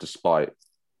together despite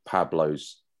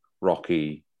Pablo's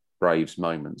rocky Braves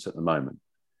moments at the moment.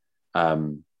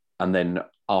 And then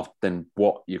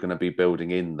what you're going to be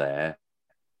building in there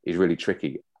is really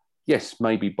tricky. Yes,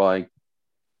 maybe by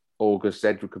August,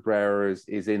 Edward Cabrera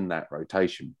is in that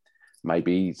rotation.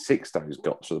 Maybe Sixto's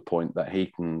got to the point that he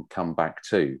can come back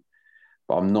too.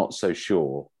 But I'm not so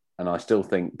sure. And I still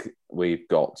think we've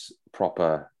got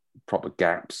proper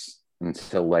gaps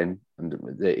until then.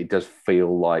 And it does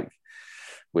feel like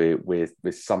we're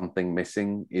something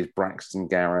missing. Is Braxton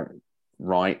Garrett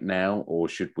right now? Or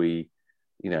should we,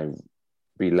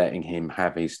 be letting him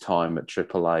have his time at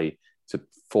AAA to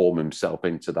form himself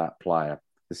into that player?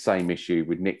 The same issue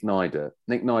with Nick Neidert.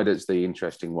 Nick Neidert's the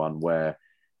interesting one where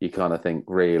you kind of think,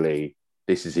 really,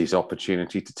 this is his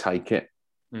opportunity to take it.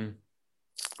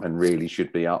 And really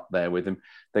should be up there with him.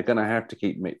 They're going to have to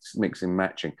keep mixing,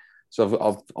 matching.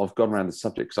 So I've gone around the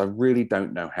subject because I really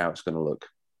don't know how it's going to look.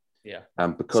 Yeah.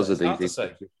 Because of these,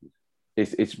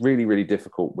 it's really, really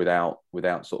difficult without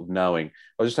sort of knowing.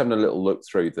 I was just having a little look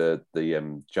through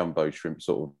the Jumbo Shrimp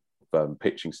sort of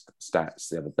pitching stats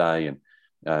the other day, and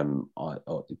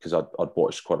because I'd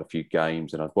watched quite a few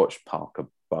games, and I'd watched Parker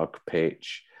Bug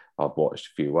pitch, I'd watched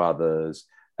a few others.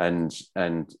 And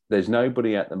there's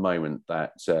nobody at the moment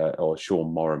that, or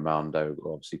Sean Morimando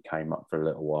obviously came up for a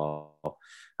little while.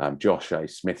 Josh A.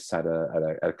 Smith's had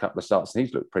a couple of starts and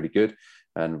he's looked pretty good.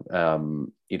 And,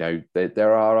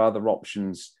 there are other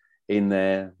options in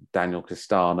there. Daniel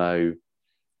Castano,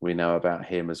 we know about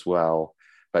him as well.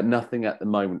 But nothing at the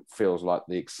moment feels like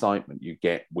the excitement you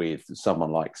get with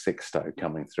someone like Sixto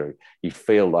coming through. You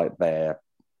feel like they're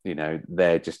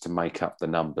just to make up the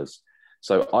numbers.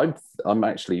 So I'm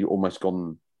actually almost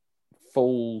gone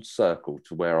full circle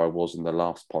to where I was in the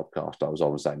last podcast. I was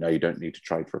always saying, no, you don't need to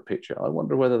trade for a pitcher. I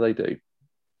wonder whether they do.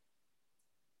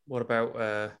 What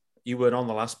about you weren't on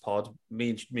the last pod?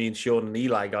 Me and Sean and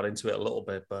Eli got into it a little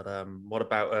bit, but what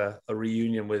about a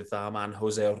reunion with our man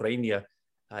Jose Urena?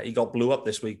 He got blew up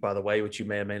this week, by the way, which you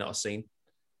may or may not have seen.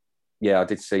 Yeah, I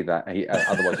did see that.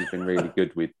 Otherwise, he's been really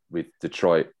good with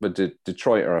Detroit. But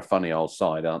Detroit are a funny old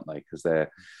side, aren't they? Because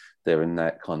they're in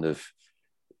that kind of,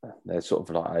 they're sort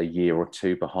of like a year or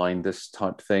two behind us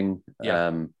type thing.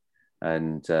 Yeah.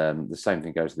 The same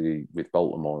thing goes with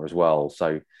Baltimore as well.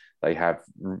 So they have,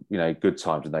 good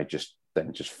times and they just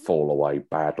fall away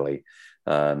badly.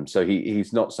 So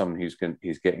he's not someone who's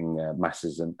getting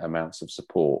masses and amounts of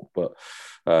support. But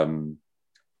I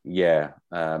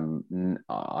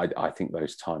think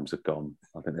those times are gone.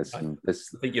 I think I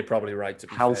think you're probably right. To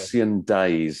be halcyon fair.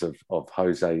 Days of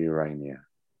Jose Urena.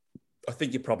 I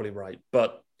think you're probably right,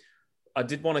 but I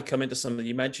did want to come into something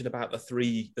you mentioned about the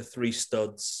three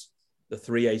studs, the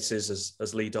three aces,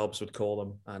 as Lee Dobbs would call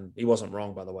them, and he wasn't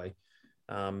wrong, by the way.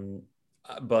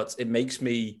 But it makes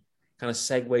me kind of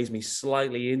segues me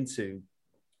slightly into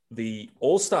the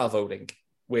All-Star voting,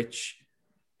 which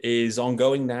is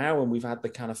ongoing now, and we've had the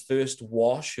kind of first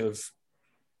wash of,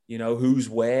 who's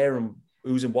where and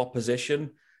who's in what position.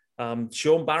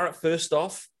 Sean Barrett, first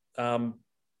off,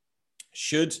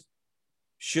 should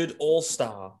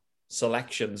All-Star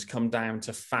selections come down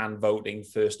to fan voting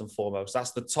first and foremost?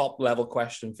 That's the top level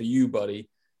question for you, buddy.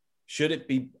 Should it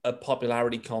be a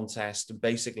popularity contest?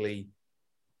 Basically,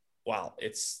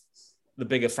 it's the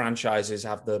bigger franchises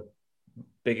have the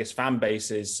biggest fan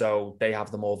bases, so they have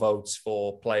the more votes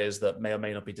for players that may or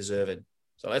may not be deserving.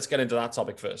 So let's get into that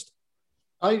topic first.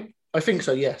 I think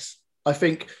so, yes. I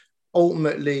think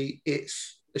ultimately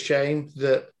it's a shame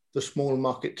that the smaller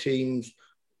market teams,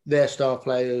 their star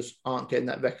players aren't getting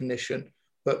that recognition.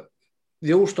 But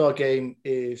the All-Star game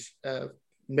is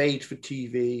made for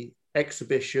TV,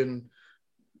 exhibition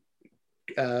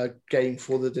game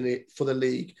for the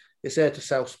league. It's there to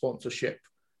sell sponsorship.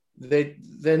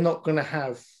 They're not going to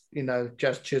have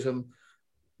Jazz Chisholm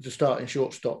to start in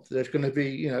shortstop. There's going to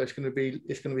be it's going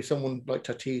to be someone like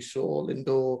Tatis or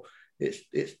Lindor.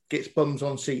 It gets bums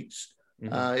on seats.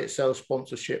 Mm-hmm. It sells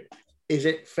sponsorship. Is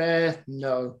it fair?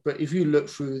 No. But if you look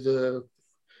through the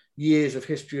years of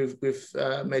history with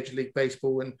Major League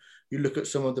Baseball, and you look at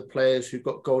some of the players who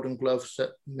got Golden Gloves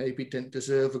that maybe didn't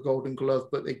deserve a Golden Glove,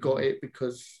 but they got it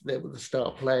because they were the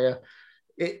star player.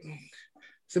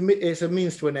 It's a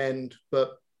means to an end,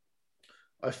 but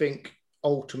I think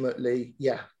ultimately,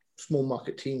 small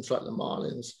market teams like the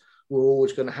Marlins were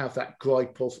always going to have that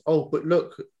gripe of, but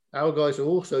look, our guys are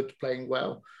also playing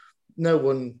well. No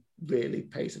one really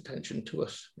pays attention to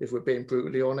us, if we're being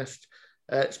brutally honest.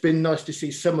 It's been nice to see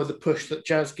some of the push that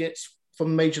Jazz gets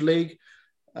from Major League.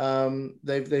 I've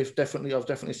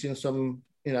definitely seen some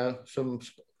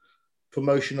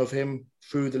promotion of him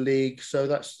through the league, so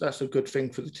that's a good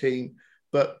thing for the team.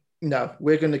 But no,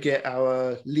 we're going to get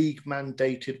our league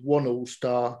mandated one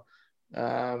All-Star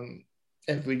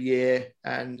every year,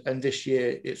 and this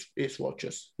year it's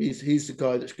Rogers. He's the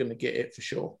guy that's going to get it for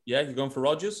sure. Yeah, you're going for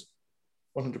Rogers?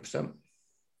 100%.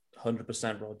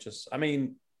 100% Rogers. I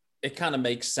mean, it kind of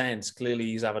makes sense. Clearly,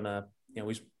 he's having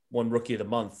he's won Rookie of the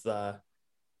Month,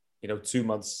 2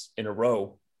 months in a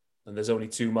row, and there's only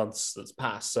 2 months that's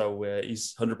passed, so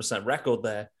he's 100% record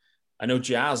there. I know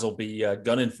Jazz will be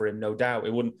gunning for him, no doubt.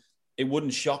 It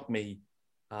wouldn't shock me.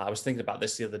 I was thinking about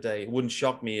this the other day. It wouldn't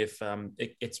shock me if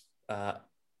it's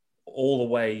all the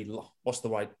way. What's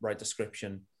the right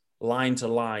description? Line to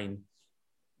line,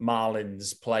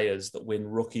 Marlins players that win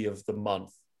Rookie of the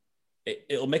Month.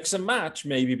 It'll mix and match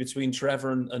maybe between Trevor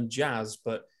and Jazz,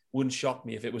 but wouldn't shock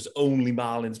me if it was only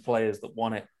Marlins players that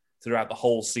won it throughout the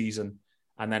whole season,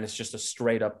 and then it's just a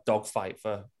straight up dogfight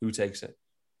for who takes it.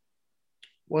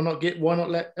 Why not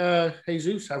let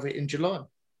Jesus have it in July?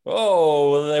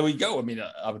 Oh, well, there we go. I mean,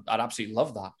 I'd absolutely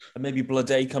love that. And maybe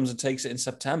Blade comes and takes it in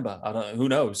September. I don't know. Who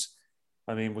knows?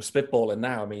 I mean, we're spitballing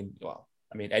now. I mean,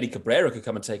 Eddie Cabrera could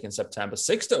come and take it in September.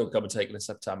 Sixto could come and take it in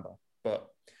September. But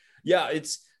yeah,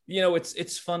 it's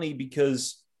funny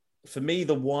because for me,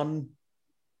 the one,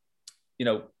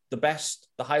 the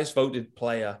highest voted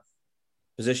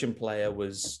position player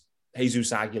was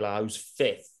Jesus Aguilar, who's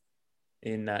fifth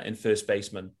in first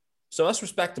baseman. So that's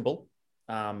respectable.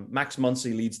 Max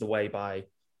Muncy leads the way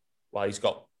he's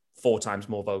got 4 times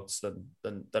more votes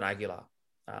than Aguilar.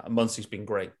 Muncy's been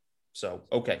great. So,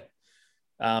 okay.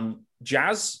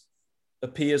 Jazz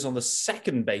appears on the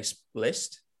second base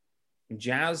list.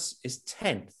 Jazz is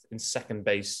 10th in second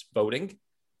base voting.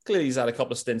 Clearly, he's had a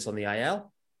couple of stints on the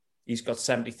IL. He's got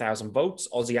 70,000 votes.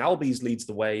 Ozzy Albies leads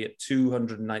the way at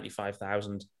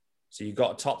 295,000. So you've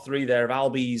got a top 3 there of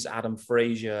Albies, Adam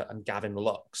Frazier, and Gavin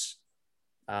Lux.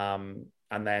 And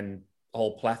then a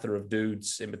whole plethora of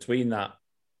dudes in between that.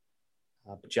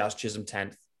 But Jazz Chisholm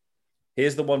 10th.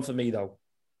 Here's the one for me, though.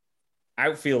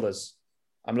 Outfielders.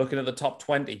 I'm looking at the top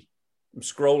 20. I'm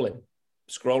scrolling.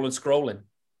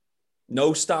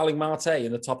 No Starling Marte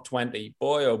in the top 20.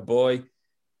 Boy, oh boy.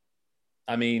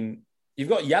 I mean, you've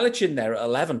got Yelich in there at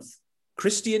 11th.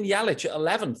 Christian Yelich at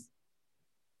 11th.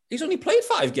 He's only played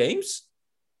 5 games.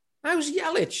 How's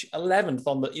Yelich 11th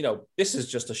on the, this is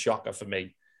just a shocker for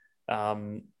me.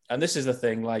 And this is the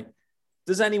thing, like,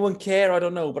 does anyone care? I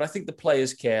don't know, but I think the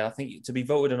players care. I think to be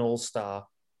voted an all-star,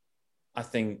 I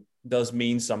think does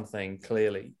mean something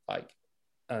clearly.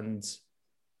 And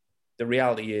the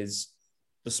reality is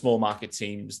the small market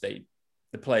teams, the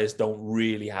players don't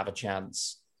really have a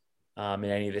chance in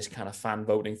any of this kind of fan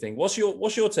voting thing. What's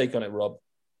your take on it, Rob?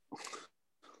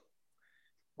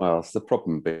 Well, it's the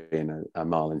problem being a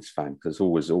Marlins fan, because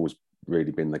it's always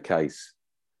really been the case.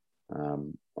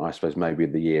 I suppose maybe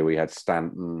the year we had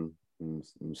Stanton and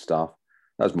stuff,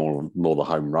 that was more the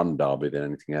home run derby than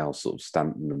anything else, sort of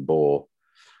Stanton and Bohr.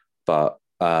 But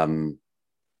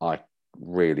I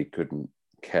really couldn't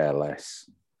care less.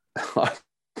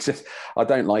 I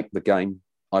don't like the game.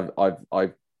 I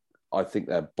think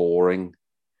they're boring.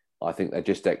 I think they're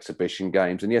just exhibition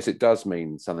games. And yes, it does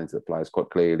mean something to the players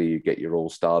quite clearly. You get your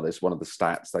all-star. That's one of the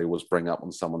stats they always bring up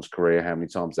on someone's career, how many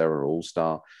times they're an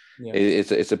all-star. Yeah.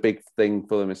 It's a big thing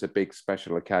for them. It's a big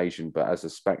special occasion. But as a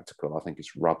spectacle, I think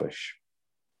it's rubbish.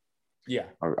 Yeah.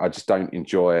 I just don't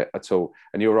enjoy it at all.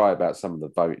 And you're right about some of the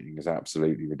voting is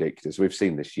absolutely ridiculous. We've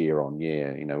seen this year on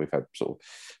year. We've had sort of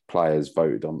players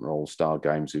voted on all-star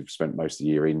games who've spent most of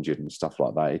the year injured and stuff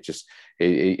like that.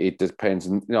 It depends.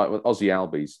 And, Ozzy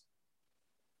Albies,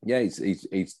 yeah,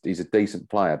 he's a decent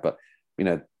player, but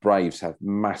Braves have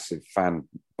massive fan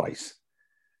base,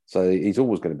 so he's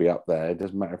always going to be up there. It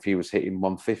doesn't matter if he was hitting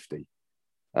 150,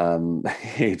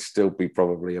 he'd still be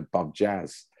probably above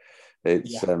Jazz. I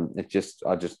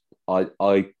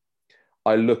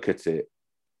look at it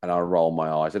and I roll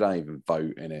my eyes. I don't even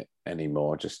vote in it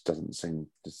anymore. It just doesn't seem.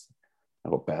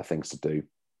 I've got better things to do.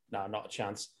 No, not a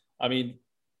chance. I mean,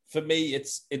 for me,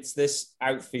 it's this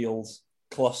outfield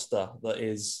cluster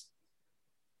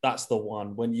that's the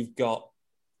one. When you've got,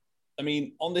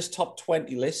 on this top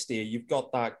 20 list here, you've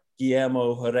got that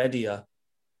Guillermo Heredia,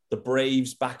 the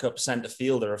Braves backup center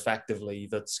fielder, effectively,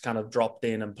 that's kind of dropped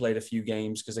in and played a few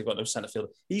games because they've got no center fielder.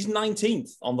 He's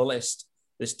 19th on the list,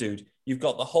 this dude. You've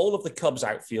got the whole of the Cubs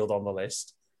outfield on the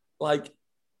list.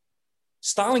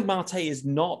 Starling Marte is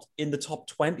not in the top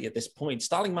 20 at this point.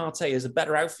 Starling Marte is a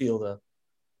better outfielder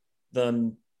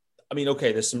than,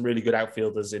 okay, there's some really good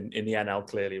outfielders in the NL,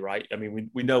 clearly, right?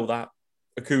 We know that.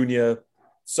 Acuna,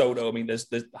 Soto, there's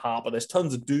Harper, there's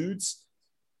tons of dudes.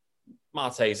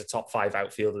 Marte is a top 5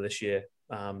 outfielder this year.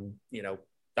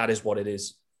 That is what it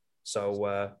is.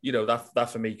 So, that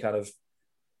for me kind of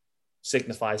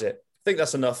signifies it. I think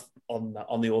that's enough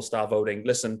on the All-Star voting.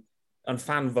 Listen, on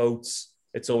fan votes,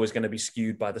 it's always going to be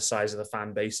skewed by the size of the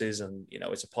fan bases, and,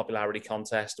 it's a popularity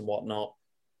contest and whatnot.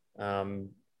 The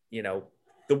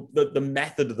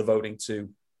method of the voting too,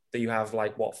 that you have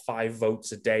 5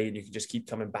 votes a day and you can just keep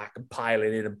coming back and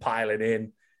piling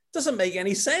in, doesn't make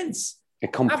any sense.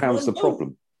 It compounds the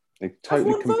problem. It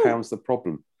totally compounds the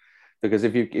problem, because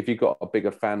if you've got a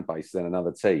bigger fan base than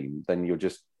another team, then you're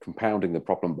just compounding the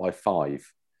problem by 5.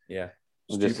 Yeah,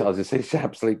 it's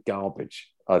absolute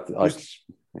garbage.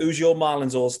 Who's your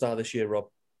Marlins All-Star this year, Rob?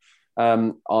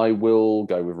 I will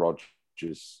go with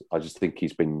Rogers. I just think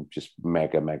he's been just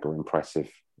mega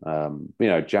impressive.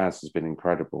 Jazz has been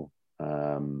incredible.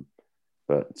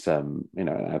 But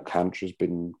Alcantara's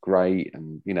been great,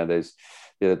 and there's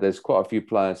quite a few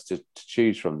players to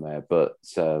choose from there. But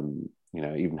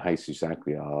even Jesus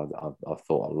Aguilar, I've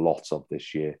thought a lot of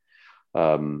this year.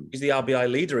 He's the RBI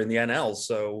leader in the NL,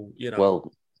 so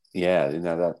Well, yeah,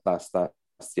 that's the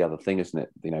other thing, isn't it?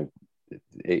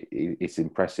 It's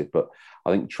impressive, but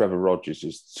I think Trevor Rogers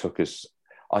just took us.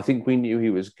 I think we knew he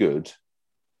was good,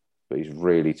 but he's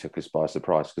really took us by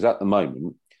surprise, because at the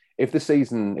moment,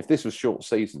 if this was short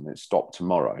season, it stopped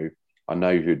tomorrow, I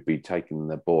know who'd be taking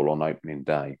the ball on opening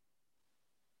day.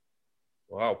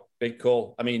 Wow, big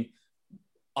call. I mean,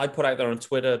 I put out there on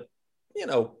Twitter,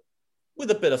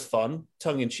 with a bit of fun,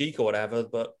 tongue in cheek or whatever,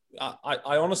 but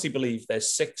I honestly believe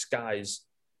there's 6 guys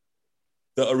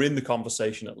that are in the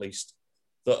conversation, at least,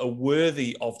 that are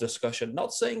worthy of discussion.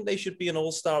 Not saying they should be an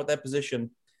all-star at their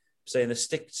position, saying there's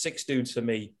 6 dudes for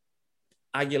me: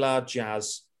 Aguilar,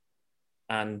 Jazz,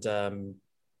 and Mate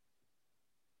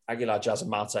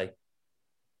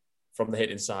from the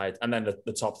hitting side, and then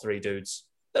the top 3 dudes.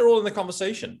 They're all in the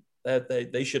conversation.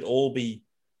 They should all be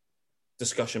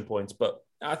discussion points. But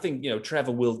I think,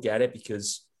 Trevor will get it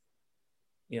because,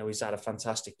 he's had a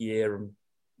fantastic year and,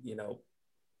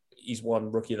 he's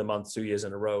won Rookie of the Month 2 years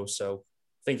in a row. So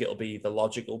I think it'll be the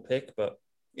logical pick. But,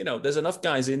 there's enough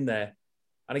guys in there.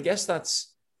 And I guess that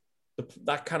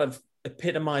kind of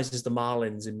epitomizes the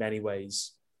Marlins in many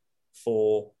ways.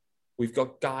 We've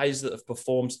got guys that have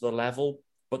performed to the level,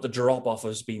 but the drop-off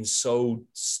has been so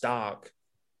stark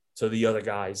to the other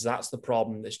guys. That's the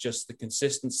problem. It's just the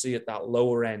consistency at that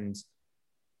lower end.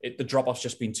 The drop-off's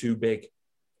just been too big.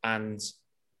 And,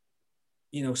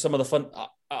 some of the fun...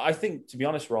 I think, to be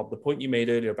honest, Rob, the point you made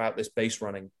earlier about this base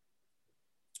running,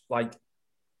 like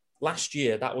last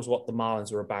year, that was what the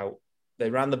Marlins were about. They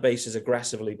ran the bases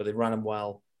aggressively, but they ran them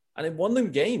well. And it won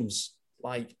them games.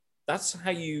 Like, that's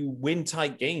how you win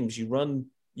tight games. You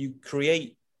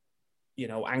create,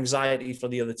 anxiety for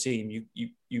the other team.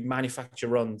 You manufacture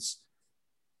runs.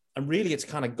 And really, it's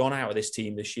kind of gone out of this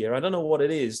team this year. I don't know what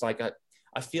it is. Like,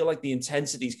 I feel like the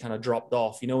intensity's kind of dropped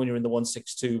off. When you're in the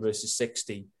 162 versus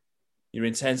 60, your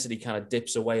intensity kind of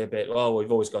dips away a bit. Oh,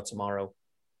 we've always got tomorrow.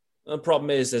 And the problem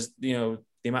is there's, the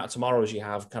amount of tomorrows you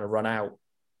have kind of run out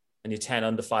and you're 10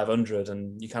 under 500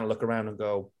 and you kind of look around and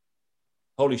go,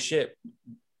 holy shit,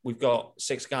 we've got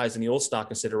 6 guys in the All-Star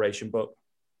consideration, but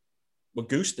we're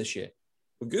goosed this year.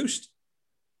 We're goosed.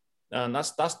 And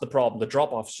that's the problem. The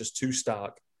drop-off is just too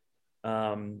stark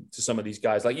to some of these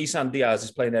guys. Like Isan Diaz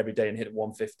is playing every day and hit at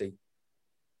 150.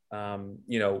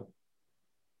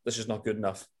 That's just not good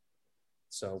enough.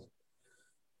 So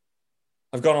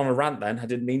I've gone on a rant then. I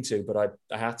didn't mean to, but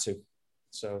I had to.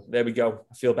 So there we go.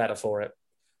 I feel better for it.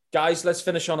 Guys, let's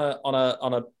finish on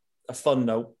a fun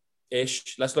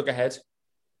note-ish. Let's look ahead.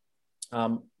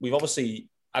 We've obviously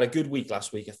had a good week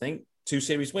last week, I think. 2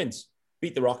 series wins.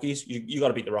 Beat the Rockies. You got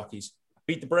to beat the Rockies.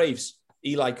 Beat the Braves.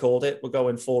 Eli called it. We're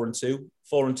going 4-2.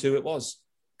 4-2 it was.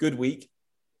 Good week.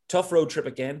 Tough road trip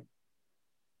again.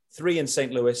 3 in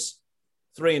St. Louis.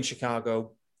 3 in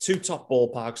Chicago. 2 top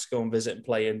ballparks to go and visit and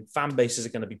play in. Fan bases are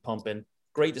going to be pumping.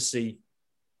 Great to see.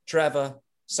 Trevor,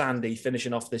 Sandy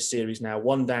finishing off this series now.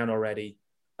 1 down already.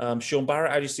 Sean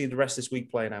Barrett, how do you see the rest of this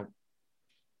week playing out?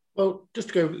 Well, just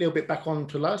to go a little bit back on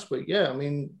to last week, yeah, I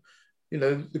mean,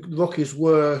 the Rockies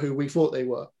were who we thought they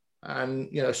were.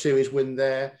 And, a series win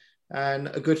there and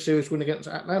a good series win against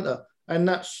Atlanta. And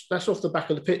that's off the back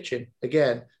of the pitching.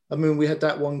 Again, I mean, we had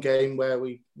that one game where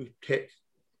we hit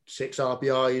 6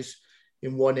 RBIs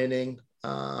in 1 inning.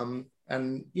 And,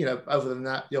 other than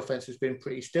that, the offense has been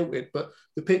pretty stilted. But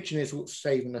the pitching is what's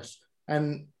saving us.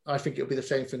 And I think it'll be the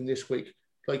same thing this week.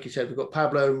 Like you said, we've got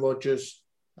Pablo and Rogers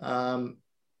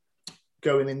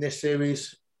going in this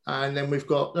series. And then we've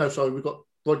got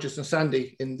Rogers and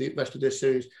Sandy in the rest of this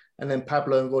series. And then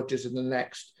Pablo and Rogers in the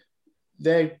next.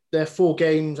 They're 4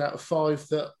 games out of 5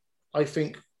 that I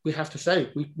think we have to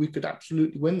say we could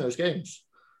absolutely win those games.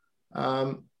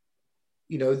 Every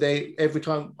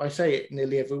time I say it,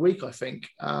 nearly every week, I think,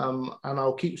 and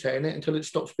I'll keep saying it until it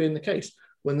stops being the case.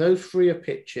 When those 3 are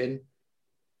pitching,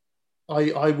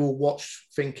 I will watch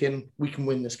thinking we can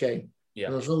win this game. Yeah.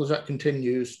 And as long as that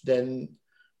continues, then,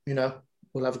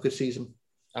 we'll have a good season.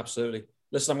 Absolutely.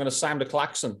 Listen, I'm going to sound a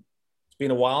klaxon. It's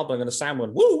been a while, but I'm going to sound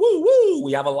one. Woo, woo, woo.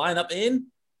 We have a lineup in.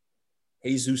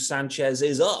 Jesus Sanchez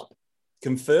is up.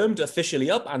 Confirmed, officially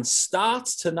up, and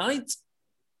starts tonight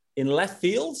in left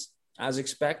field. As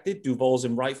expected, Duvall's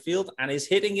in right field and is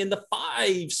hitting in the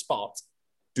 5 spot.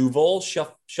 Duvall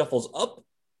shuffles up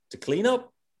to clean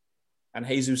up, and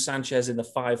Jesus Sanchez in the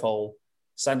 5 hole.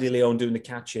 Sandy Leon doing the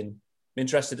catching. I'm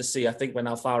interested to see. I think when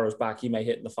Alfaro's back, he may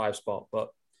hit in the 5 spot. But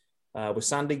with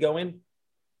Sandy going,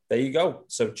 there you go.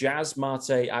 So Jazz,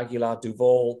 Marte, Aguilar,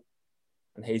 Duvall,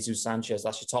 and Jesus Sanchez.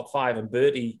 That's your top 5. And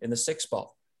Birdie in the 6 spot,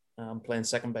 playing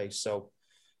second base. So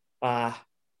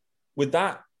with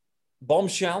that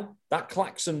bombshell, that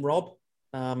klaxon, Rob,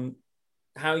 how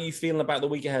are you feeling about the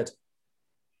week ahead?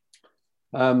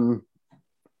 Well,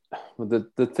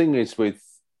 the thing is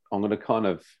I'm going to kind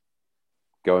of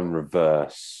go in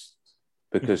reverse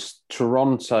because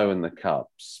Toronto and the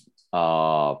Cubs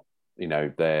are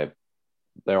they're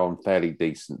on fairly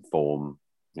decent form.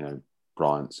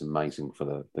 Bryant's amazing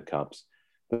for the Cubs,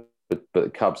 but the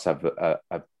Cubs have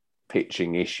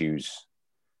pitching issues.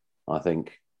 I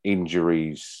think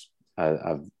injuries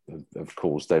have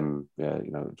caused them,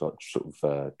 like sort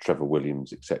of Trevor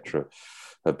Williams, etc.,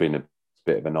 have been a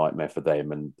bit of a nightmare for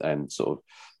them, and sort of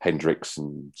Hendricks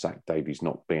and Zach Davies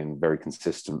not being very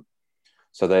consistent.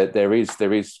 So they're there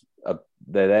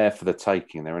for the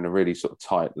taking. They're in a really sort of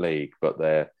tight league, but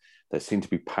they seem to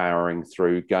be powering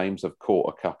through games. I've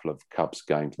caught a couple of Cubs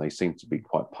games, and they seem to be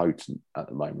quite potent at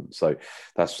the moment. So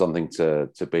that's something to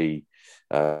be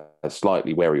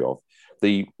slightly wary of.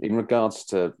 In regards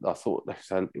to, I thought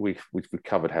we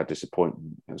covered how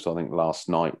disappointing. So I think last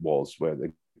night was where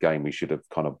the game we should have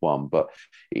kind of won, but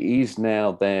it is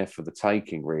now there for the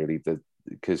taking, really,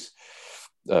 because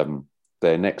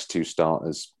their next two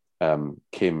starters,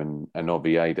 Kim and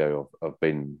Oviedo, have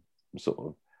been sort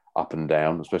of up and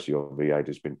down. Especially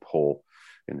Oviedo's been poor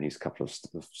in these couple of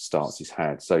starts he's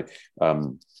had. So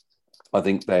I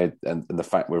think and the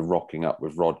fact we're rocking up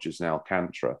with Rogers and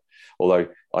Alcantara, although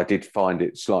I did find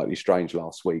it slightly strange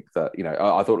last week that,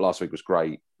 I thought last week was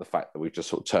great, the fact that we just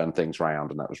sort of turned things around,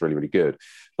 and that was really, really good.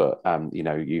 But,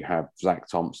 you have Zach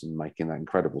Thompson making that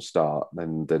incredible start,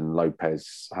 then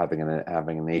Lopez having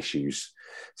an issues.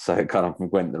 So it kind of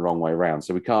went the wrong way around.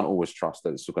 So we can't always trust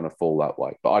that it's still going to fall that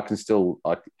way. But I can still,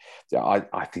 I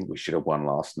think we should have won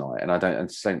last night.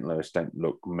 And St. Louis don't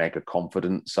look mega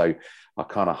confident. So I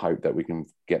kind of hope that we can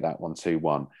get that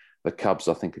 1-2-1. The Cubs,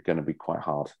 I think, are going to be quite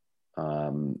hard.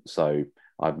 So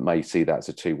I may see that as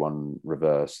a 2-1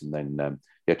 reverse. And then,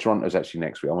 Toronto's actually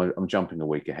next week. I'm jumping a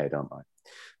week ahead, aren't I?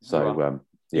 So,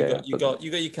 You got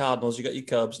your Cardinals, you got your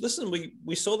Cubs. Listen,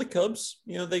 we saw the Cubs.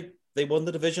 They won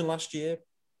the division last year.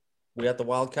 We had the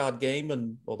wild card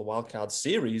game or the wild card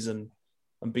series and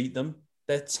beat them.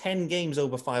 They're 10 games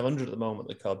over 500 at the moment,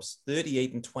 the Cubs,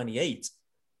 38-28.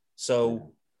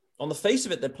 So on the face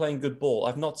of it, they're playing good ball.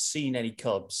 I've not seen any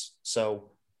Cubs.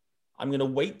 So I'm going to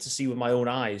wait to see with my own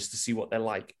eyes to see what they're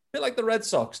like. A bit like the Red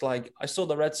Sox. Like, I saw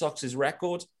the Red Sox's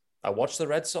record. I watched the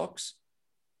Red Sox.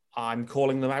 I'm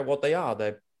calling them out what they are.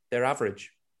 They're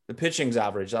average. The pitching's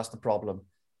average. That's the problem.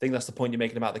 I think that's the point you're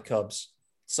making about the Cubs.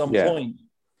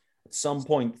 At some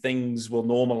point, things will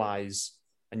normalize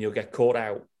and you'll get caught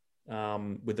out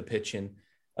with the pitching.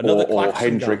 Or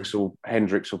Hendricks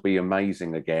will be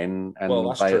amazing again, and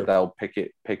they'll pick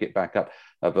it back up.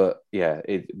 But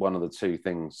one of the two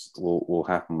things will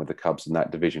happen with the Cubs in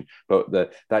that division. But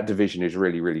that division is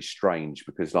really, really strange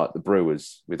because, like, the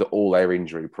Brewers, with all their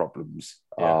injury problems,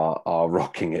 are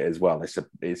rocking it as well. It's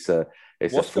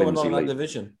what's going on in that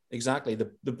division? Exactly.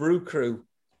 The Brew Crew,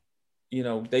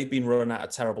 they've been running out a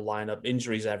terrible lineup,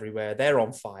 injuries everywhere. They're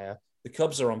on fire. The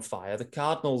Cubs are on fire. The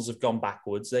Cardinals have gone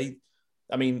backwards.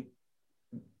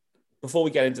 Before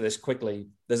we get into this quickly,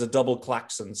 there's a double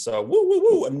klaxon. So,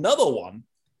 woo,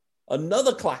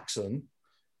 another klaxon.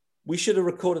 We should have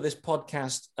recorded this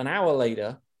podcast an hour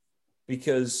later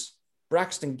because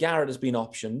Braxton Garrett has been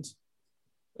optioned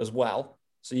as well.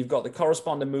 So you've got the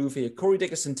corresponding move here. Corey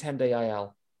Dickerson, 10-day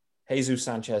IL. Jesus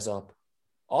Sanchez up.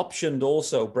 Optioned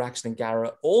also Braxton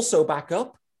Garrett, also back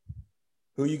up.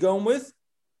 Who are you going with?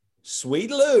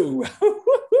 Sweet Lou.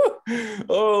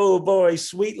 Oh boy,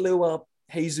 Sweet Lou up,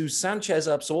 Jesus Sanchez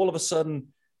up. So all of a sudden,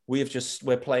 we're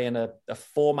playing a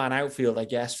 4-man outfield, I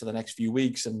guess, for the next few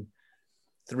weeks, and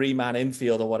 3-man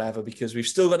infield or whatever, because we've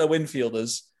still got no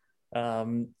infielders.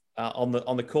 On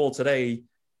the call today,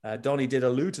 Donnie did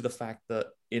allude to the fact that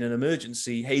in an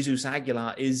emergency, Jesus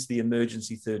Aguilar is the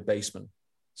emergency third baseman.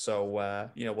 So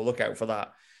we'll look out for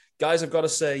that, guys. I've got to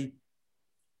say,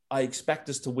 I expect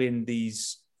us to win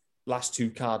these last two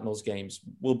Cardinals games.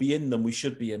 We'll be in them. We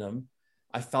should be in them.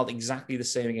 I felt exactly the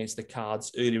same against the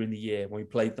Cards earlier in the year when we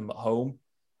played them at home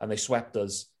and they swept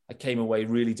us. I came away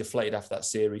really deflated after that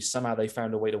series. Somehow they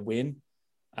found a way to win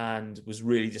and was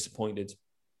really disappointed.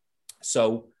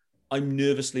 So I'm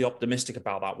nervously optimistic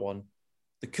about that one.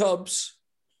 The Cubs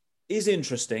is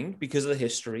interesting because of the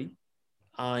history.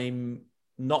 I'm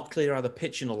not clear how the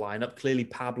pitching will line up. Clearly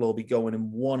Pablo will be going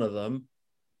in one of them.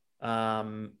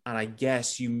 And I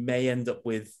guess you may end up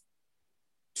with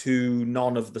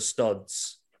none of the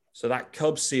studs. So that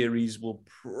Cubs series will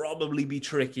probably be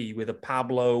tricky with a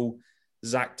Pablo,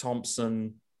 Zach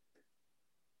Thompson.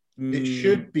 It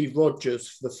should be Rogers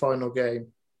for the final game.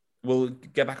 We'll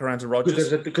get back around to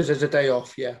Rogers. Because there's a day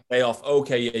off, yeah. Day off.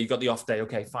 Okay, yeah, you got the off day.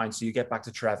 Okay, fine. So you get back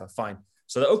to Trevor. Fine.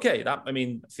 So, I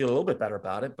feel a little bit better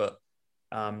about it. But,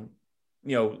 I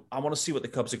want to see what the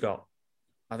Cubs have got.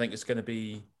 I think it's going to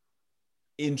be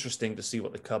interesting to see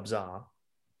what the Cubs are.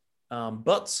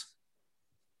 But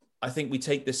I think we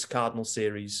take this Cardinal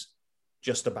series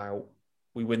just about.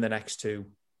 We win the next two.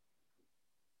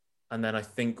 And then I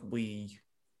think it's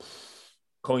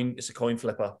a coin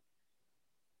flipper.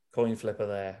 Coin flipper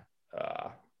there.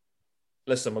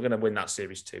 Listen, we're going to win that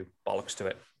series too. Bollocks to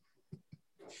it.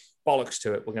 Bollocks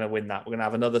to it. We're going to win that. We're going to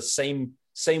have another same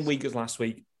week as last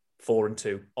week,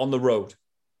 4-2 on the road.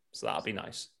 So that'll be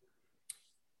nice.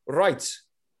 Right.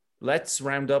 Let's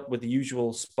round up with the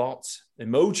usual spot.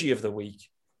 Emoji of the week.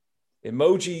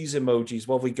 Emojis.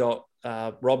 What have we got?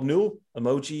 Rob Newell,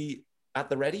 emoji at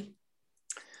the ready.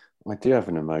 I do have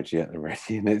an emoji at the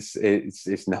ready, and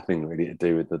it's nothing really to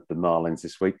do with the Marlins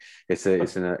this week. It's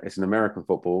an American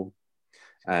football,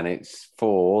 and it's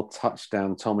for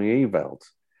touchdown Tommy Eveld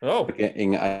for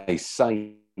getting a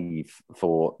save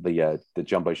for the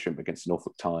Jumbo Shrimp against the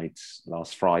Norfolk Tides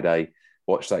last Friday.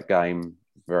 Watched that game,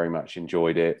 very much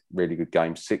enjoyed it. Really good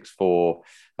game, 6-4.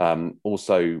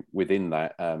 Also within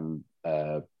that,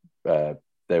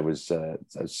 there was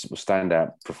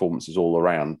standout performances all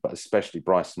around, but especially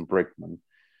Bryson Brigman,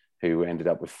 who ended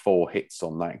up with 4 hits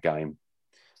on that game,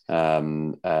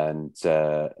 and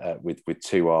with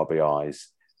 2 RBIs.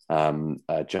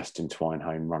 Justin Twine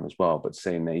home run as well. But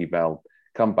seeing Eveld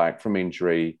come back from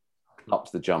injury up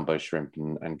to the Jumbo Shrimp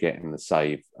and getting the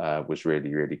save was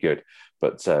really, really good.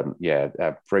 But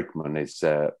Brigman is,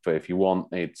 if you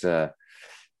want it,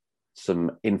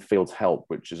 some infield help,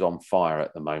 which is on fire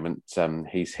at the moment.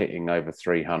 He's hitting over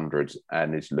 300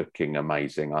 and is looking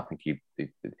amazing. I think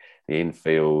the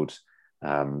infield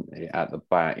at the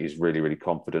bat is really, really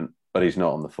confident, but he's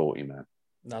not on the 40 man.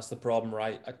 That's the problem,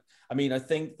 right? I mean, I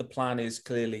think the plan is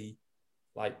clearly,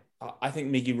 like, I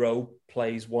think Miggy Rowe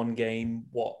plays one game.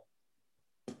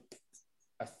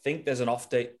 I think there's an off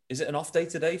day. Is it an off day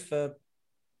today for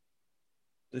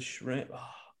the Shrimp?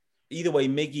 Either way,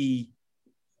 Miggy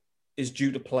is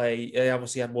due to play. He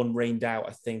obviously had one rained out,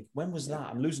 I think. When was that?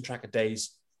 I'm losing track of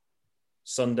days.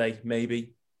 Sunday,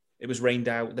 maybe. It was rained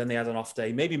out. Then they had an off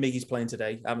day. Maybe Miggy's playing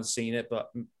today. I haven't seen it, but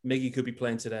Miggy could be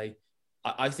playing today.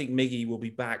 I think Miggy will be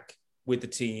back with the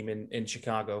team in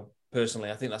Chicago,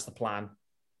 personally. I think that's the plan.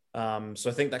 So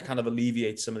I think that kind of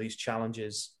alleviates some of these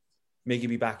challenges. Miggy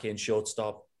be back in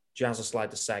shortstop. Jazz will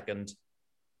slide to second.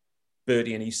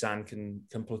 Birdie and Isan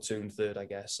can platoon third, I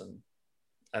guess.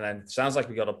 And then sounds like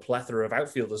we got a plethora of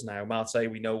outfielders now.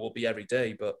 Marte, we know will be every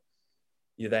day, but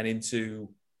you're then into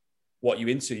what you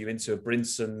into. You're into a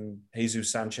Brinson,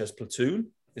 Jesus Sanchez platoon.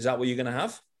 Is that what you're going to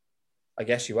have? I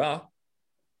guess you are.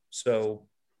 So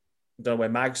I don't know where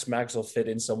Mags will fit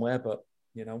in somewhere, but,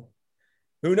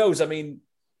 who knows? I mean,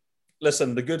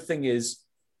 listen, the good thing is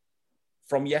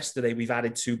from yesterday, we've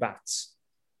added 2 bats.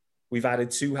 We've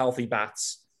added 2 healthy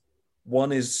bats.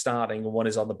 One is starting and one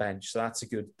is on the bench. So that's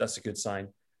a good sign.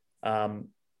 And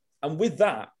with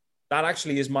that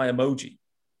actually is my emoji,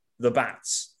 the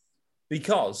bats,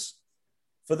 because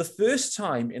for the first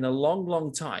time in a long,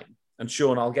 long time, and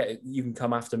Sean, you can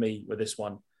come after me with this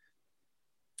one.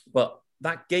 But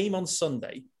that game on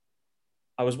Sunday,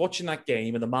 I was watching that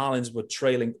game and the Marlins were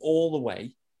trailing all the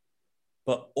way.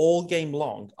 But all game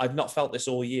long, I've not felt this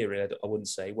all year, I wouldn't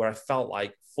say, where I felt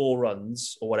like 4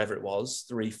 runs or whatever it was,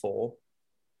 3-4.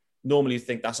 Normally you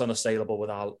think that's unassailable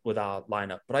with our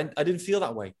lineup. But I didn't feel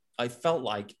that way. I felt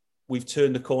like we've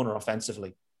turned the corner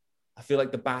offensively. I feel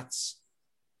like the bats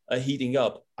are heating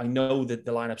up. I know that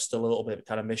the lineup's still a little bit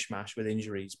kind of mishmash with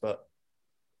injuries, but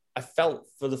I felt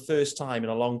for the first time in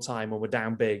a long time when we're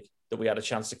down big that we had a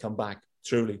chance to come back,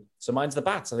 truly. So mine's the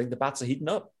bats. I think the bats are heating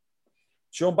up.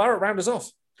 Sean Barrett, round us off.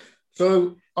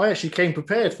 So I actually came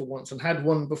prepared for once and had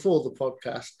one before the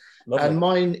podcast. Lovely. And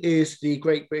mine is the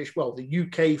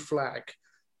the UK flag.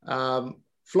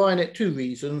 Flying it 2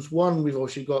 reasons. One, we've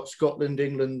obviously got Scotland,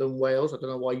 England and Wales. I don't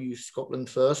know why you used Scotland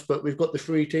first, but we've got the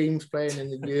 3 teams playing in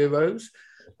the Euros.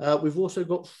 We've also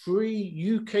got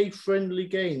 3 UK-friendly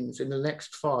games in the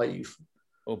next 5.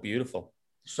 Oh, beautiful.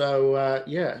 So,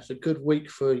 it's a good week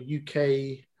for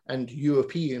UK and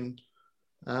European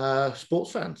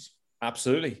sports fans.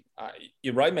 Absolutely.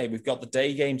 You're right, mate. We've got the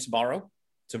day game tomorrow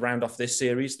to round off this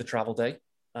series, the travel day.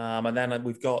 And then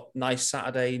we've got nice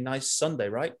Saturday, nice Sunday,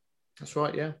 right? That's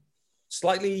right, yeah.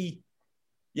 Slightly,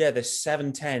 there's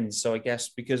 7:10. So I guess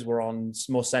because we're on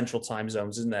more central time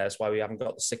zones, isn't there? That's why we haven't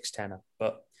got the 6:10.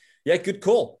 But yeah, good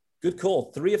call. Good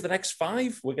call. 3 of the next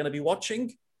 5 we're going to be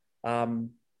watching.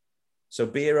 So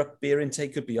beer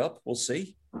intake could be up. We'll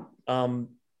see.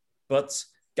 But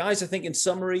guys, I think in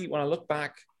summary, when I look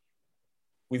back,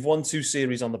 we've won 2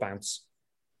 series on the bounce.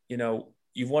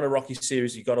 You've won a Rocky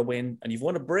series, you've got to win, and you've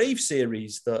won a Brave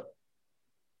series that,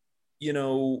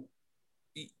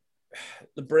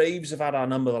 the Braves have had our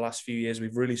number the last few years.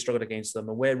 We've really struggled against them,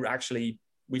 and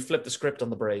we flipped the script on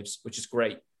the Braves, which is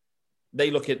great. They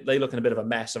look in a bit of a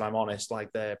mess, if I'm honest.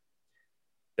 Like they're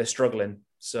struggling.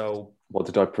 So what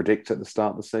did I predict at the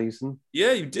start of the season?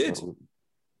 Yeah, you did.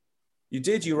 You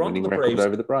did. You were on the Braves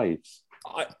over the Braves.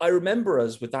 I remember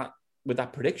us with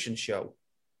that prediction show.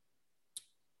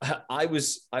 I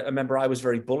remember I was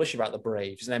very bullish about the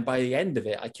Braves, and then by the end of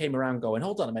it, I came around going,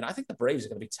 "Hold on a minute, I think the Braves are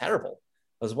going to be terrible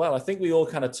as well." I think we all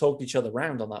kind of talked each other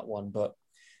around on that one, but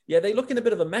yeah, they look in a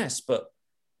bit of a mess. But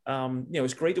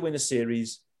it's great to win the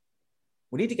series.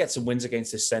 We need to get some wins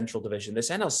against this Central division.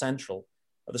 This NL Central,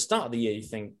 at the start of the year, you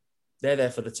think they're there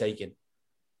for the taking.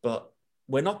 But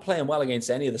we're not playing well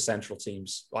against any of the Central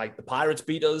teams. Like the Pirates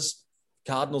beat us.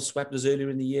 Cardinals swept us earlier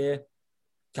in the year.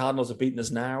 Cardinals have beaten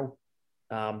us now.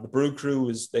 The Brew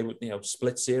Crew,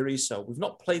 split series. So we've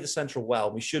not played the Central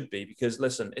well. We should be because,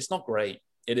 listen, it's not great.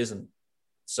 It isn't.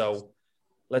 So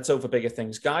let's hope for bigger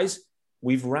things. Guys,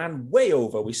 we've ran way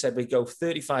over. We said we'd go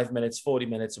 35 minutes, 40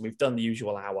 minutes, and we've done the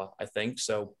usual hour, I think.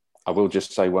 So I will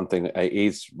just say one thing.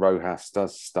 Is Rojas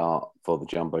does start for the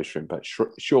Jumbo Shrimp, but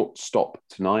short stop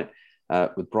tonight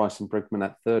with Bryson Brigman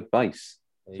at third base.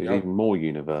 So he's even more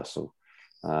universal.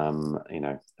 He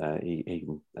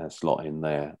can slot in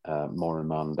there.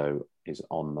 Morimando is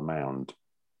on the mound.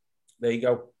 There you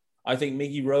go. I think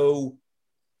Miggy Rowe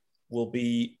will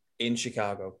be in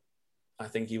Chicago. I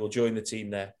think he will join the team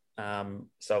there.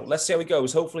 So let's see how it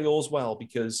goes. Hopefully all's well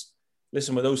because,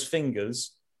 listen, with those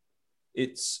fingers,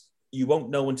 you won't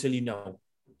know until you know.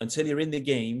 Until you're in the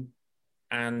game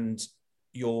and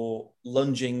you're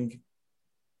lunging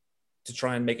to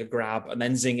try and make a grab and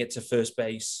then zing it to first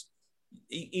base.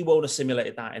 He won't have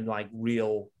simulated that in like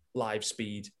real live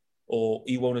speed, or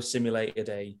he won't have simulated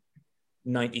a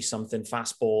 90-something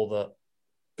fastball that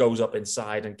goes up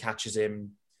inside and catches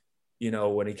him,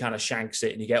 when he kind of shanks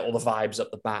it and you get all the vibes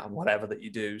up the bat and whatever that you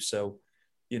do. So,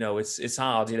 it's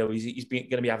hard. He's going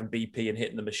to be having BP and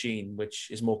hitting the machine, which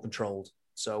is more controlled.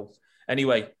 So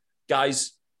anyway,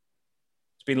 guys,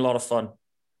 it's been a lot of fun.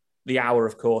 The hour,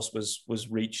 of course, was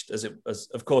reached as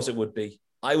of course it would be.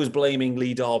 I was blaming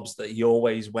Lee Dobbs that he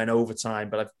always went overtime,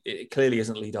 but it clearly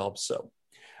isn't Lee Dobbs. So,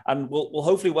 and we'll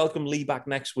hopefully welcome Lee back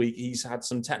next week. He's had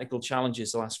some technical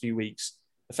challenges the last few weeks.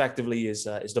 Effectively, his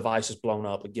device has blown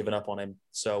up and given up on him.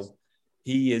 So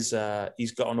he's got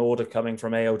an order coming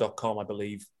from AO.com, I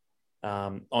believe,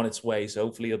 on its way. So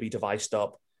hopefully he'll be deviced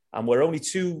up. And we're only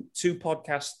two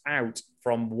podcasts out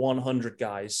from 100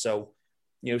 guys. So,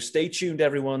 stay tuned,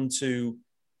 everyone, to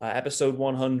episode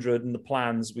 100 and the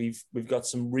plans. We've got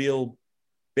some real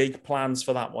big plans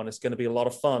for that one. It's going to be a lot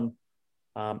of fun.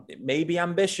 It may be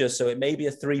ambitious, so it may be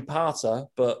a 3-parter,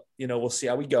 but we'll see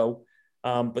how we go.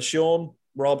 But Sean,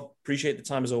 Rob, appreciate the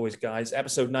time as always, guys.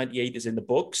 Episode 98 is in the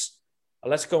books.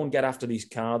 Let's go and get after these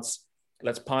cards.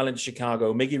 Let's pile into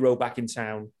Chicago. Miggy Rowe back in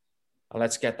town, and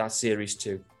let's get that series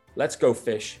 2. Let's go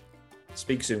fish.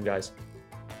 Speak soon, guys.